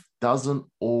 belief doesn't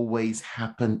always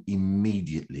happen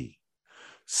immediately.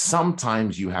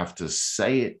 Sometimes you have to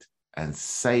say it and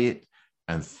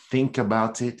think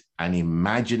about it and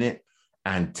imagine it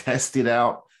and test it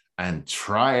out and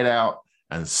try it out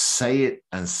and say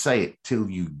it till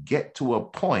you get to a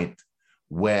point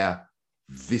where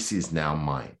this is now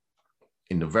mine.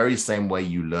 In the very same way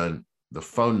you learn the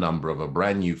phone number of a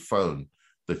brand new phone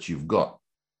that you've got.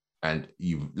 And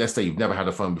let's say you've never had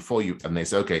a phone before, and they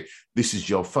say, okay, this is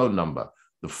your phone number.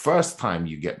 The first time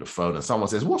you get the phone and someone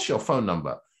says, what's your phone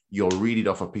number? You'll read it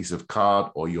off a piece of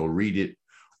card, or you'll read it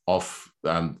off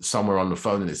somewhere on the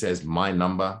phone and it says my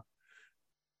number.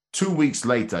 2 weeks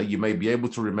later, you may be able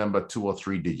to remember 2 or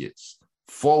 3 digits.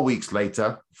 4 weeks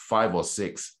later, 5 or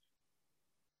 6.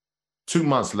 2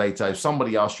 months later, if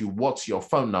somebody asks you, what's your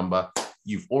phone number?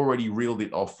 You've already reeled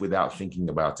it off without thinking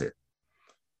about it.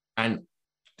 And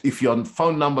if your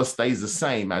phone number stays the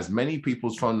same, as many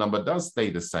people's phone number does stay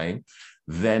the same,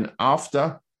 then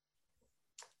after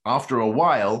a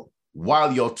while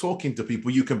you're talking to people,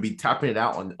 you can be tapping it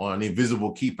out on an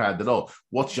invisible keypad that, oh,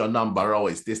 what's your number? Oh,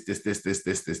 it's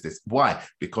this. Why?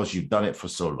 Because you've done it for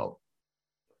so long.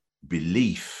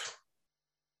 Belief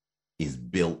is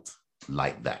built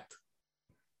like that.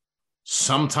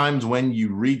 Sometimes when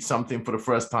you read something for the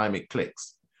first time, it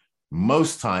clicks.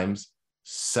 Most times,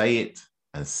 say it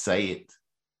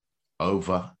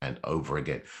over and over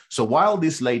again. So while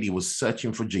this lady was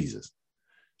searching for Jesus,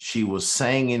 she was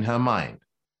saying in her mind,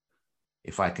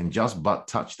 if I can just but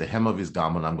touch the hem of his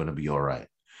garment, I'm going to be all right.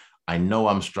 I know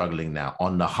I'm struggling now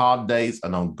on the hard days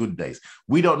and on good days.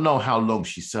 We don't know how long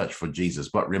she searched for Jesus,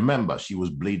 but remember, she was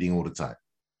bleeding all the time.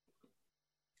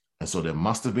 And so there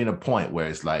must have been a point where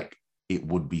it's like, it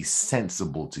would be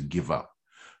sensible to give up.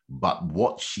 But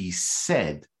what she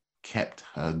said kept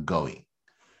her going.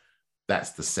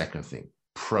 That's the second thing.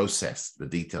 Process the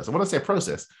details. And when I say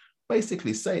process,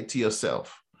 basically say it to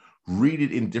yourself. Read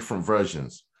it in different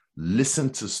versions. Listen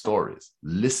to stories.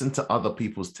 Listen to other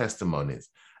people's testimonies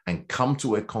and come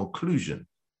to a conclusion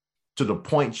to the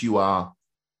point you are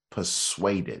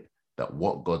persuaded that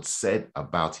what God said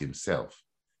about himself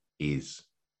is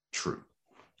true.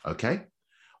 Okay?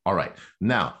 All right.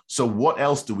 Now, so what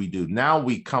else do we do? Now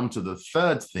we come to the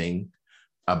third thing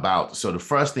about, so the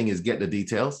first thing is get the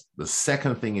details. The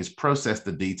second thing is process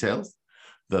the details.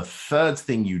 The third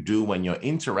thing you do when you're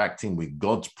interacting with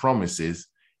God's promises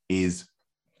is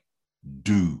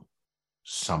do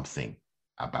something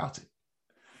about it.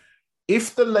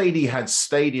 If the lady had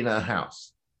stayed in her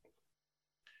house,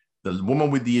 the woman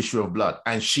with the issue of blood,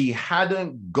 and she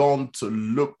hadn't gone to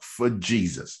look for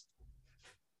Jesus,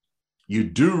 you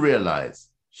do realize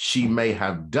she may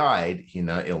have died in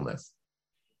her illness.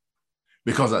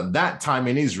 Because at that time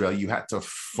in Israel, you had to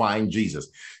find Jesus.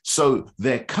 So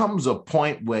there comes a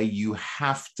point where you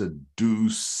have to do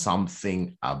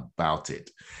something about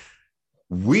it.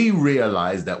 We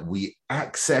realize that we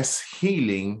access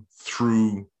healing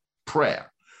through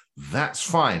prayer. That's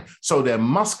fine. So there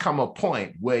must come a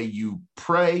point where you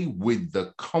pray with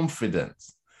the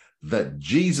confidence that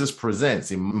Jesus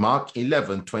presents in Mark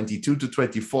 11, 22 to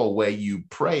 24, where you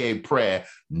pray a prayer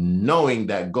knowing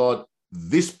that God,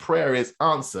 this prayer is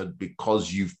answered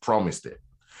because you've promised it.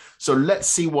 So let's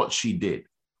see what she did.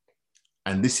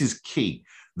 And this is key.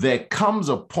 There comes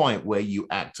a point where you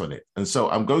act on it. And so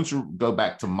I'm going to go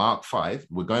back to Mark 5.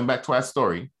 We're going back to our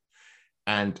story.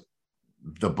 And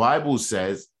the Bible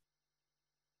says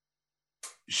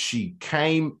she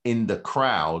came in the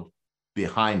crowd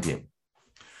behind him.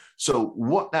 So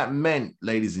what that meant,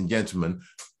 ladies and gentlemen,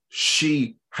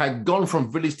 she had gone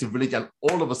from village to village, and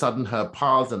all of a sudden her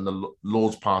paths and the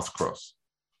Lord's paths crossed.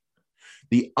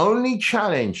 The only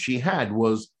challenge she had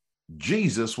was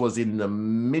Jesus was in the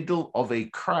middle of a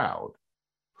crowd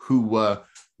who were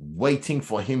waiting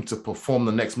for him to perform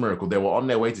the next miracle. They were on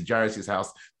their way to Jairus'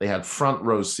 house. They had front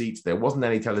row seats. There wasn't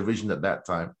any television at that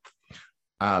time.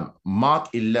 Mark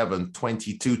 11,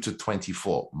 22 to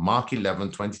 24. Mark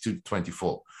 11, 22 to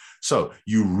 24. So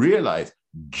you realize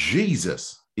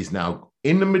Jesus is now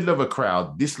in the middle of a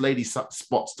crowd. This lady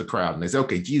spots the crowd and they say,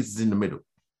 okay, Jesus is in the middle.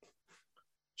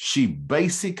 She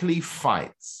basically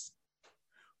fights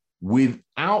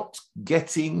without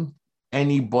getting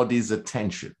anybody's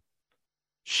attention.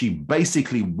 She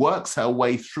basically works her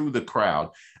way through the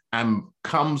crowd and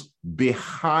comes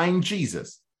behind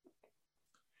Jesus.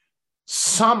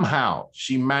 Somehow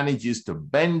she manages to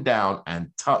bend down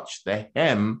and touch the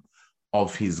hem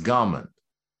of his garment.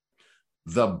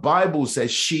 The Bible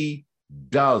says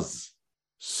does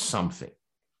something.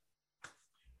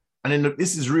 And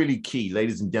this is really key,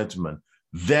 ladies and gentlemen.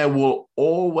 There will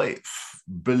always,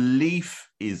 belief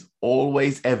is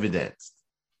always evidenced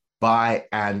by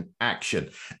an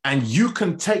action. And you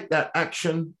can take that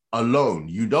action alone.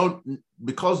 You don't,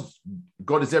 because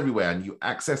God is everywhere and you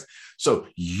access. So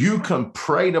you can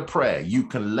pray the prayer. You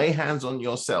can lay hands on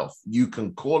yourself. You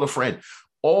can call a friend,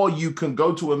 or you can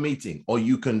go to a meeting, or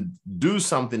you can do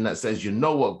something that says, you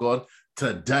know what, God,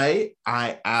 today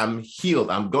I am healed.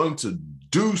 I'm going to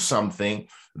do something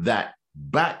that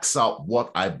backs up what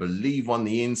I believe on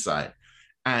the inside.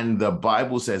 And the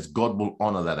Bible says God will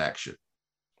honor that action.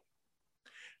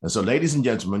 And so, ladies and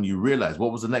gentlemen, you realize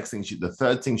what was the next thing? The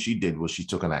third thing she did was she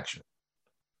took an action.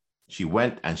 She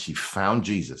went and she found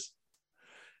Jesus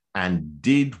and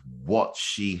did what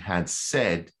she had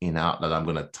said in out, that I'm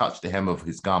going to touch the hem of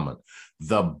his garment.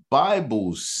 The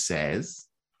Bible says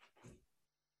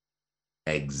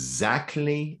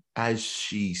exactly as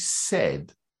she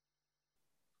said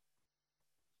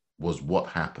was what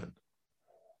happened.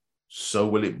 So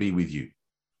will it be with you.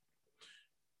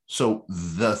 So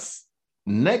the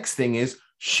next thing is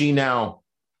she now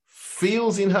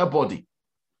feels in her body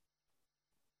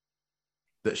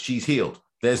that she's healed.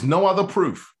 There's no other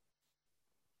proof.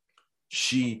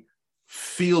 She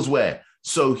feels where.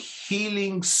 So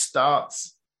healing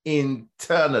starts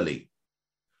internally.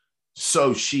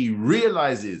 So she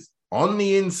realizes on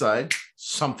the inside,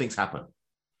 something's happened.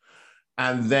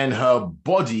 And then her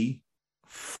body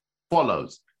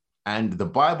follows. And the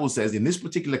Bible says in this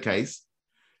particular case,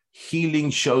 healing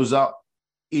shows up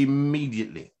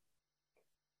immediately.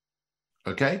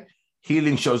 Okay?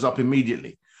 Healing shows up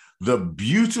immediately. The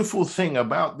beautiful thing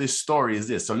about this story is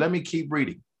this. So let me keep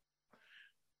reading.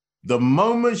 The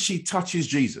moment she touches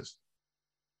Jesus,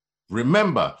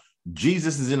 remember,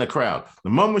 Jesus is in a crowd. The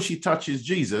moment she touches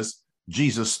Jesus,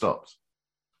 Jesus stops.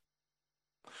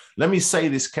 Let me say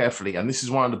this carefully, and this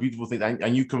is one of the beautiful things,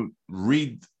 and you can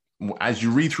read, as you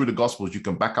read through the Gospels, you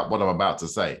can back up what I'm about to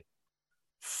say.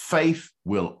 Faith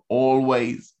will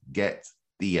always get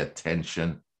the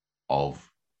attention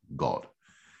of God.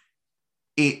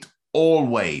 It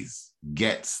always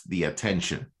gets the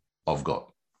attention of God.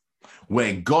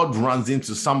 Where God runs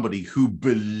into somebody who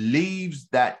believes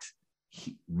that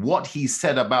what he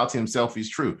said about himself is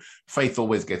true, faith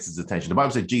always gets his attention. The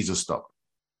Bible said Jesus stopped.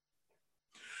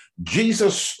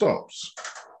 Jesus stops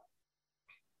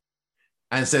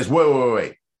and says,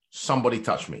 wait, somebody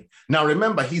touch me. Now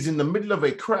remember, he's in the middle of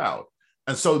a crowd.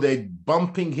 And so they're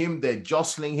bumping him, they're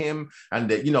jostling him, and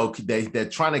they're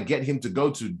trying to get him to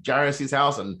go to Jairus'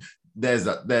 house. And there's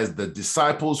the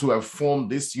disciples who have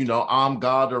formed this, armed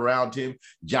guard around him.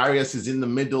 Jairus is in the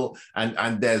middle,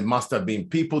 and there must have been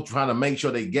people trying to make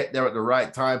sure they get there at the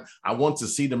right time. I want to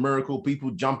see the miracle,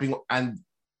 people jumping. And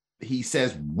he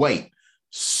says, wait,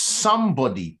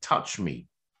 somebody touch me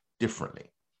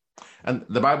differently. And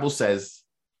the Bible says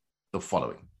the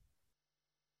following.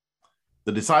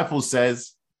 The disciple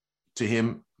says to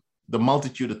him, the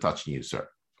multitude are touching you, sir.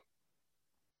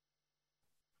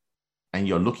 And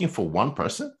you're looking for one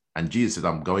person? And Jesus said,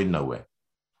 I'm going nowhere.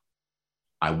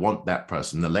 I want that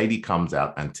person. The lady comes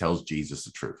out and tells Jesus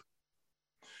the truth.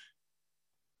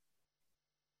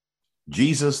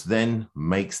 Jesus then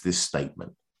makes this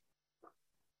statement.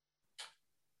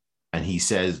 And he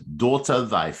says, daughter,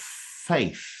 thy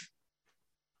faith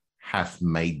hath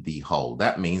made thee whole.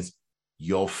 That means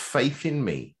your faith in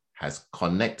me has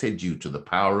connected you to the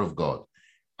power of God,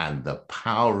 and the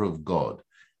power of God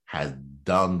has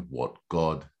done what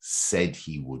God said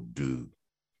he would do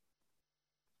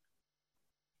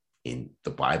in the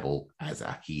Bible as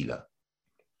a healer.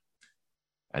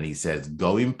 And he says,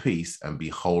 go in peace and be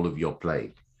whole of your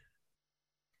plague.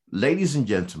 Ladies and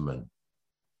gentlemen,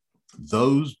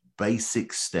 those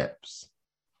basic steps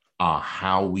are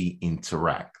how we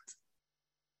interact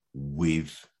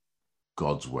with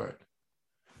God's word.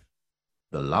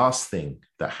 The last thing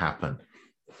that happened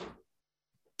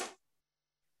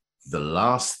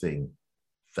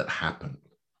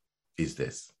is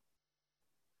this.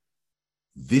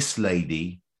 This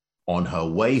lady, on her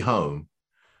way home,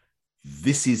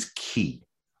 this is key.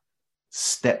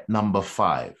 Step number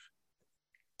 5,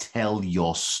 tell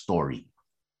your story.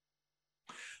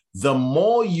 The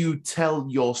more you tell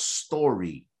your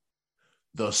story,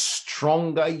 the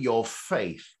stronger your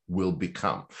faith will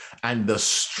become, and the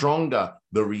stronger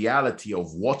the reality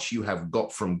of what you have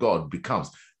got from God becomes.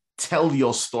 Tell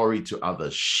your story to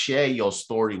others. Share your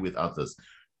story with others.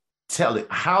 Tell it.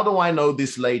 How do I know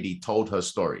this lady told her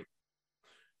story?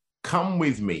 Come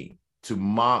with me to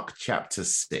Mark chapter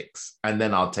 6, and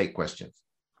then I'll take questions.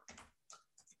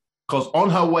 Because on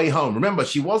her way home, remember,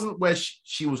 she wasn't where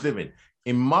she was living.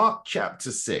 In Mark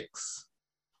chapter 6,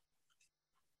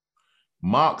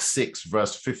 Mark 6,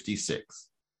 verse 56.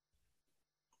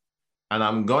 And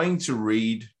I'm going to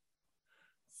read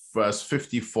verse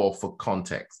 54 for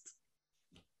context.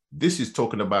 This is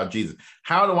talking about Jesus.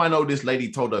 How do I know this lady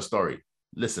told her story?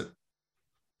 Listen.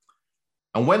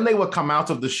 And when they were come out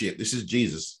of the ship, this is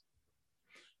Jesus,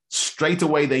 straight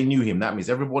away they knew him. That means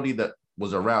everybody that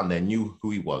was around there knew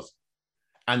who he was.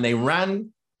 And they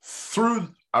ran through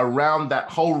around that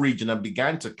whole region and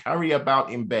began to carry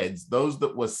about in beds those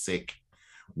that were sick,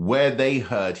 where they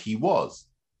heard he was.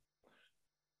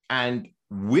 And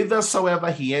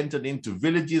whithersoever he entered into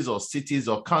villages or cities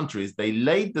or countries, they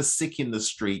laid the sick in the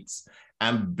streets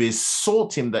and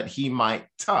besought him that he might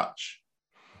touch,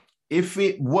 if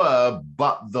it were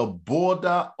but the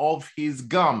border of his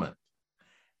garment.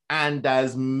 And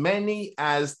as many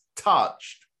as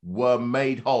touched were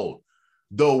made whole.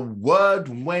 The word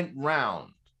went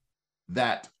round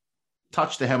that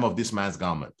touch the hem of this man's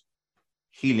garment,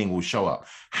 healing will show up.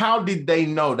 How did they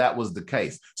know that was the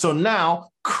case? So now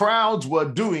crowds were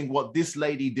doing what this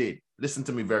lady did. Listen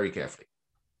to me very carefully.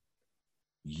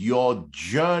 Your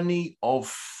journey of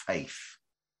faith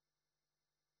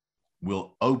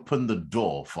will open the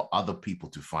door for other people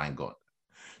to find God.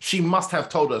 She must have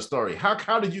told her story.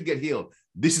 How did you get healed?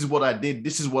 This is what I did.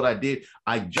 This is what I did.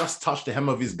 I just touched the hem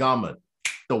of his garment.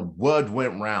 The word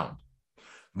went round.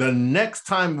 The next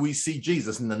time we see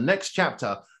Jesus in the next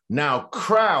chapter, now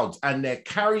crowds, and they're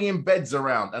carrying beds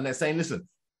around and they're saying, listen,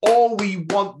 all we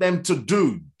want them to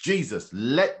do, Jesus,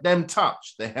 let them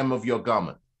touch the hem of your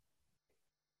garment.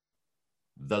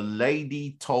 The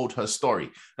lady told her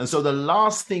story. And so the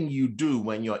last thing you do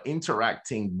when you're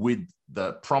interacting with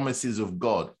the promises of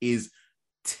God is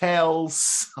tell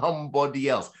somebody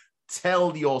else.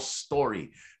 Tell your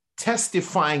story.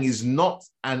 Testifying is not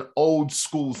an old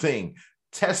school thing.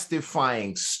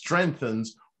 Testifying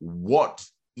strengthens what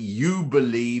you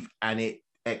believe and it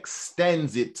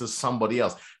extends it to somebody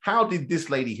else. How did this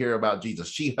lady hear about Jesus?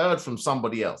 She heard from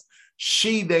somebody else.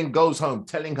 She then goes home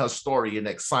telling her story in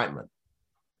excitement.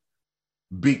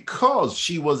 Because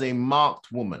she was a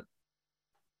marked woman,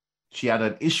 she had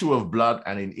an issue of blood.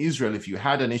 And in Israel, if you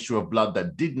had an issue of blood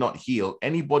that did not heal,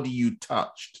 anybody you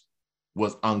touched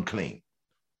was unclean.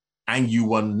 And you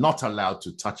were not allowed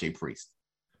to touch a priest.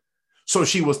 So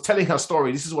she was telling her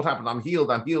story. This is what happened. I'm healed.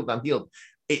 I'm healed. I'm healed.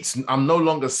 I'm no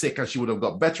longer sick. And she would have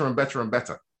got better and better and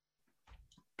better.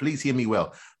 Please hear me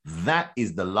well. That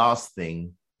is the last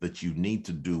thing that you need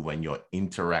to do when you're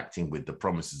interacting with the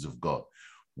promises of God.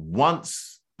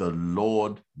 Once the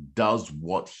Lord does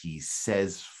what he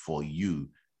says for you,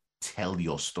 tell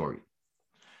your story.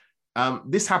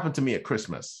 This happened to me at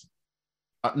Christmas.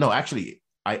 No, actually,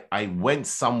 I went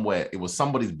somewhere. It was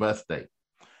somebody's birthday.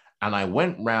 And I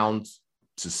went round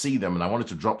to see them and I wanted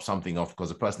to drop something off because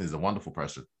the person is a wonderful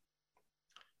person.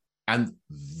 And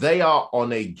they are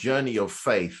on a journey of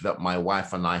faith that my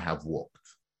wife and I have walked.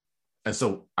 And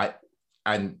so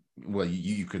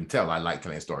you can tell I like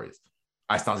telling stories.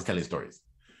 I started telling stories.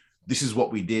 This is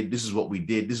what we did. This is what we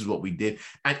did. This is what we did.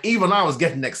 And even I was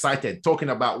getting excited talking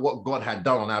about what God had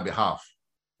done on our behalf.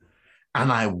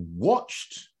 And I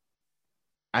watched,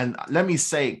 and let me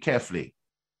say it carefully,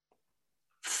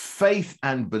 faith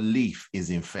and belief is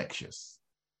infectious.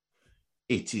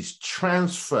 It is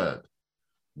transferred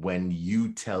when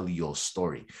you tell your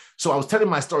story. So I was telling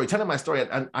my story,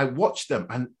 and I watched them,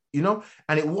 and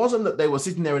and it wasn't that they were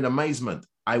sitting there in amazement.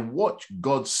 I watched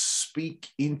God speak speak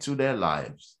into their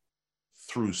lives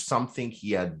through something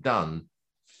he had done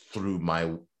through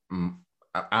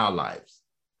our lives.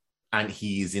 And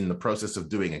he is in the process of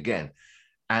doing again.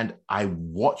 And I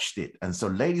watched it. And so,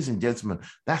 ladies and gentlemen,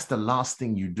 that's the last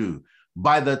thing you do.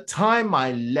 By the time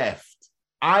I left,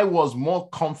 I was more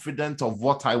confident of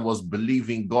what I was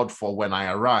believing God for when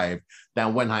I arrived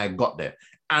than when I got there.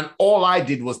 And all I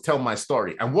did was tell my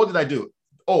story. And what did I do?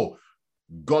 Oh,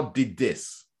 God did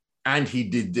this, and he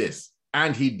did this,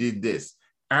 and he did this,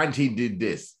 and he did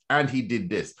this, and he did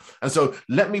this. And so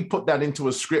let me put that into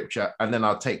a scripture, and then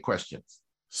I'll take questions.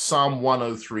 Psalm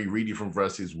 103, reading from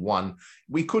verses 1.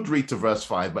 We could read to verse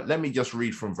 5, but let me just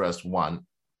read from verse 1.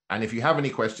 And if you have any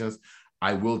questions,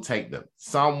 I will take them.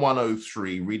 Psalm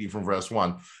 103, reading from verse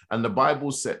 1. And the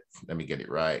Bible said, let me get it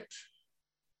right.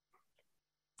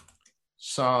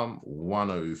 Psalm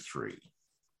 103.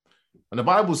 And the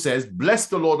Bible says, bless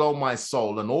the Lord, O my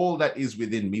soul, and all that is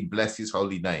within me, bless his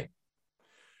holy name.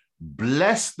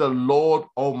 Bless the Lord,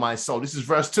 O my soul. This is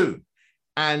verse 2.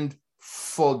 And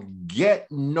forget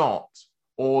not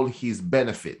all his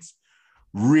benefits.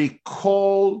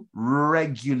 Recall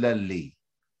regularly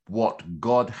what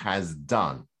God has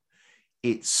done.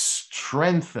 It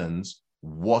strengthens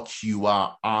what you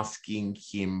are asking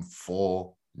him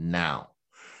for now.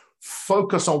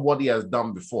 Focus on what he has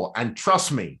done before. And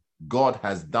trust me, God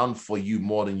has done for you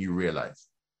more than you realize.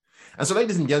 And so,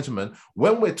 ladies and gentlemen,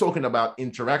 when we're talking about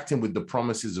interacting with the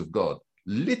promises of God,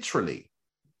 literally,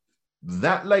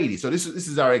 that lady, so this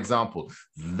is our example.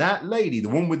 That lady, the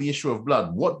woman with the issue of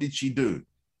blood, what did she do?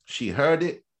 She heard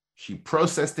it. She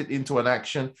processed it into an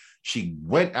action. She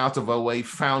went out of her way,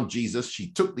 found Jesus. She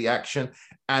took the action,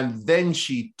 and then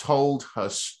she told her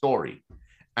story.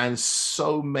 And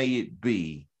so may it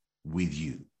be with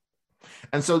you.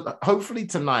 And so hopefully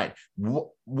tonight,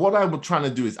 what I'm trying to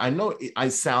do is, I know I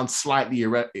sound slightly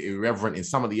irreverent in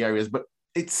some of the areas, but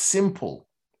it's simple.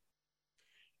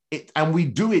 And we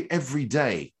do it every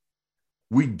day.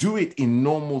 We do it in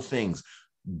normal things.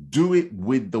 Do it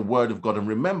with the word of God. And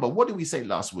remember, what did we say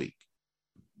last week?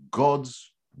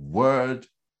 God's word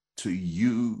to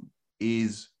you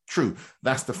is true.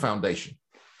 That's the foundation.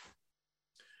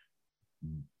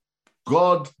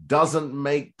 God doesn't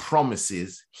make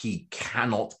promises he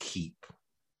cannot keep.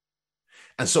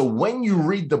 And so when you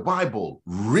read the Bible,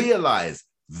 realize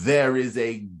there is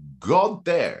a God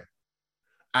there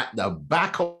at the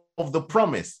back of the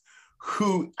promise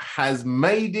who has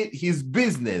made it his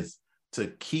business to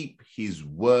keep his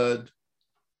word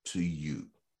to you.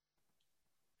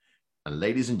 And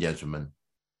ladies and gentlemen,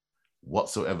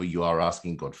 whatsoever you are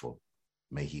asking God for,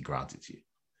 may he grant it to you.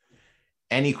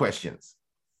 Any questions?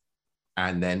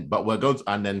 And then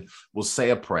we'll say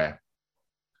a prayer.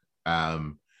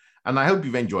 And I hope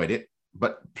you've enjoyed it.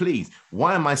 But please,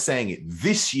 why am I saying it?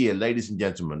 This year, ladies and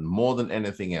gentlemen, more than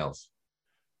anything else,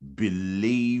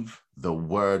 believe the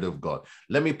word of God.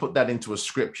 Let me put that into a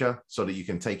scripture so that you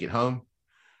can take it home.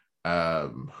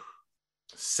 2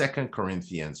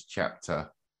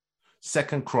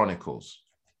 Chronicles,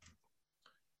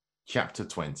 chapter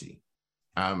 20.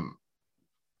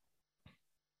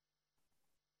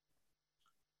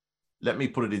 Let me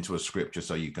put it into a scripture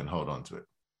so you can hold on to it.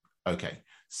 Okay.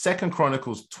 2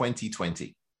 Chronicles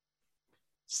 20:20.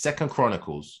 2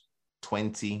 Chronicles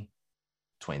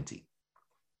 20:20.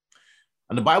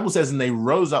 And the Bible says, and they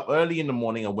rose up early in the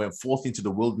morning and went forth into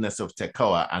the wilderness of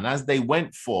Tekoa. And as they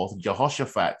went forth,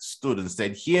 Jehoshaphat stood and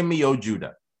said, hear me, O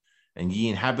Judah, and ye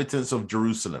inhabitants of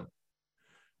Jerusalem.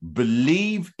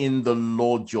 Believe in the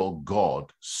Lord your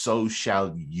God, so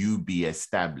shall you be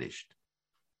established.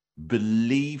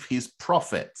 Believe his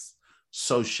prophets,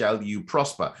 so shall you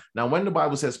prosper. Now, when the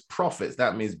Bible says prophets,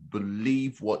 that means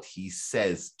believe what he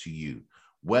says to you,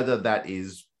 whether that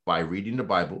is by reading the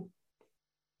Bible,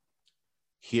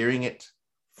 hearing it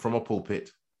from a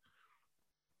pulpit,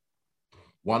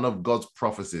 one of God's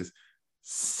prophecies,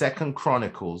 2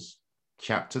 Chronicles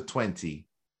chapter 20,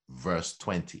 verse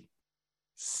 20.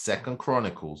 2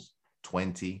 Chronicles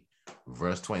 20,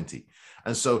 verse 20.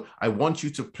 And so I want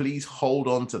you to please hold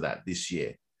on to that this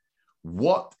year.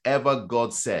 Whatever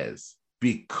God says,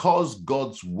 because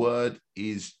God's word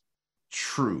is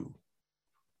true,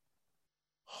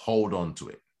 hold on to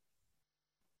it.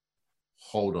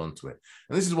 Hold on to it.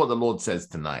 And this is what the Lord says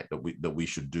tonight that we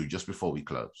should do just before we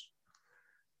close.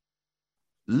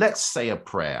 Let's say a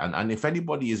prayer. And if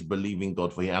anybody is believing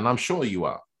God for you, and I'm sure you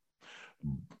are,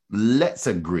 let's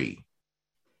agree.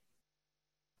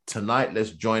 Tonight,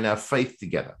 let's join our faith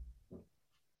together.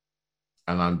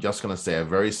 And I'm just going to say a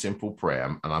very simple prayer.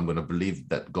 And I'm going to believe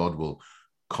that God will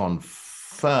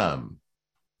confirm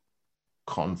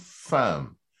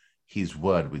his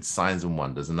word with signs and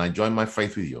wonders. And I join my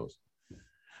faith with yours.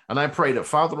 And I pray that,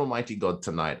 Father Almighty God,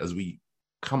 tonight, as we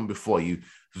come before you,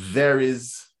 there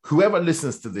is whoever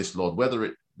listens to this, Lord, whether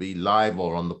it be live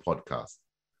or on the podcast,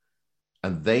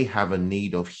 and they have a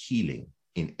need of healing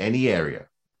in any area.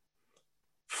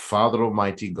 Father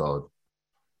Almighty God,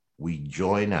 we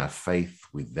join our faith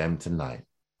with them tonight,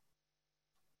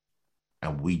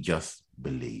 and we just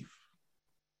believe.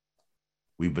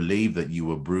 We believe that you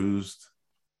were bruised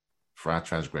for our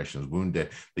transgressions, wounded,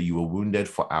 that you were wounded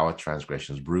for our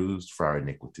transgressions, bruised for our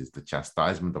iniquities. The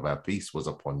chastisement of our peace was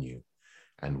upon you,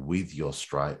 and with your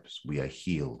stripes we are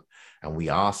healed. And we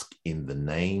ask in the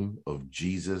name of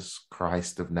Jesus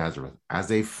Christ of Nazareth,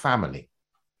 as a family,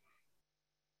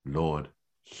 Lord,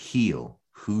 heal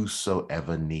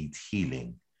whosoever needs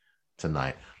healing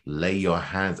tonight. Lay your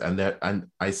hands, and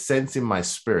I sense in my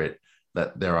spirit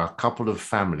that there are a couple of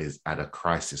families at a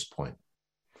crisis point.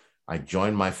 I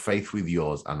join my faith with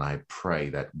yours, and I pray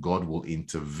that God will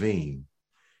intervene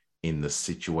in the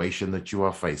situation that you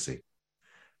are facing,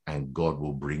 and God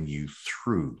will bring you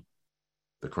through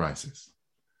the crisis.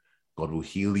 God will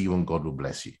heal you, and God will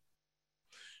bless you.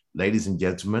 Ladies and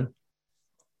gentlemen,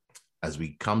 as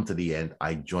we come to the end,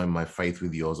 I join my faith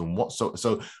with yours. And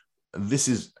so this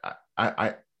is,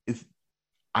 I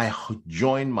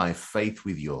join my faith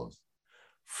with yours.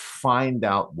 Find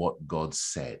out what God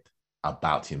said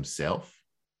about himself,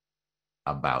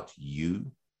 about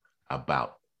you,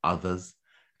 about others,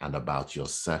 and about your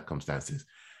circumstances.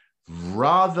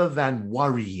 Rather than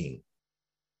worrying,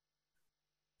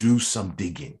 do some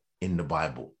digging in the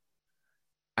Bible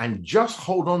and just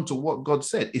hold on to what God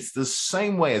said. It's the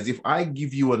same way as if I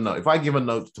give you a note. If I give a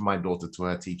note to my daughter, to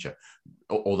her teacher,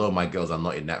 although my girls are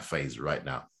not in that phase right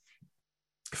now.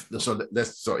 So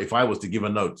if I was to give a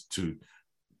note to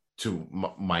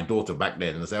my daughter back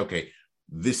then and say, okay,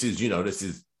 this is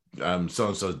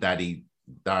so-and-so's daddy,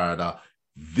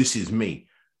 this is me.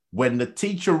 When the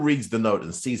teacher reads the note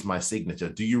and sees my signature,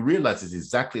 do you realize it's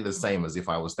exactly the same as if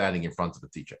I was standing in front of the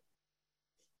teacher?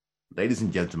 Ladies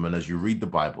and gentlemen, as you read the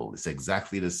Bible, it's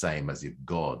exactly the same as if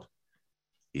God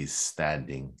is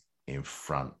standing in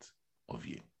front of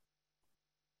you.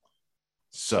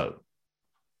 So,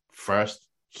 first,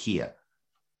 hear.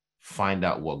 Find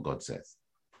out what God says.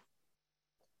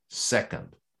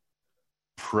 Second,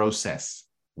 process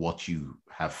what you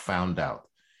have found out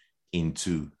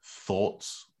into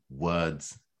thoughts,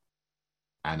 words,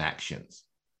 and actions.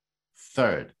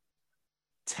 Third,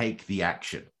 take the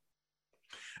action.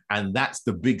 And that's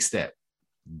the big step.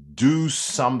 Do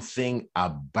something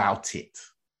about it.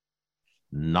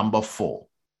 Number 4,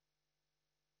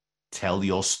 tell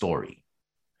your story.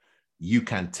 You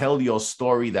can tell your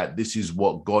story that this is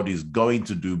what God is going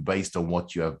to do based on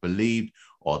what you have believed,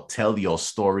 or tell your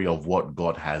story of what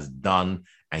God has done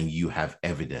and you have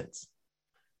evidence.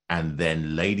 And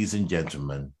then, ladies and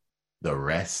gentlemen, the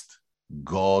rest,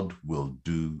 God will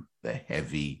do the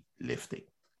heavy lifting.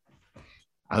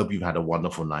 I hope you've had a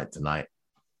wonderful night tonight.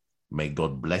 May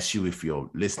God bless you if you're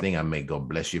listening, and may God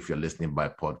bless you if you're listening by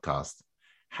podcast.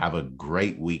 Have a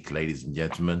great week, ladies and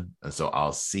gentlemen. And so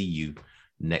I'll see you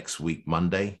next week,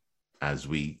 Monday, as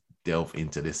we delve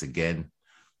into this again.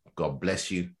 God bless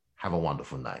you. Have a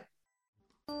wonderful night.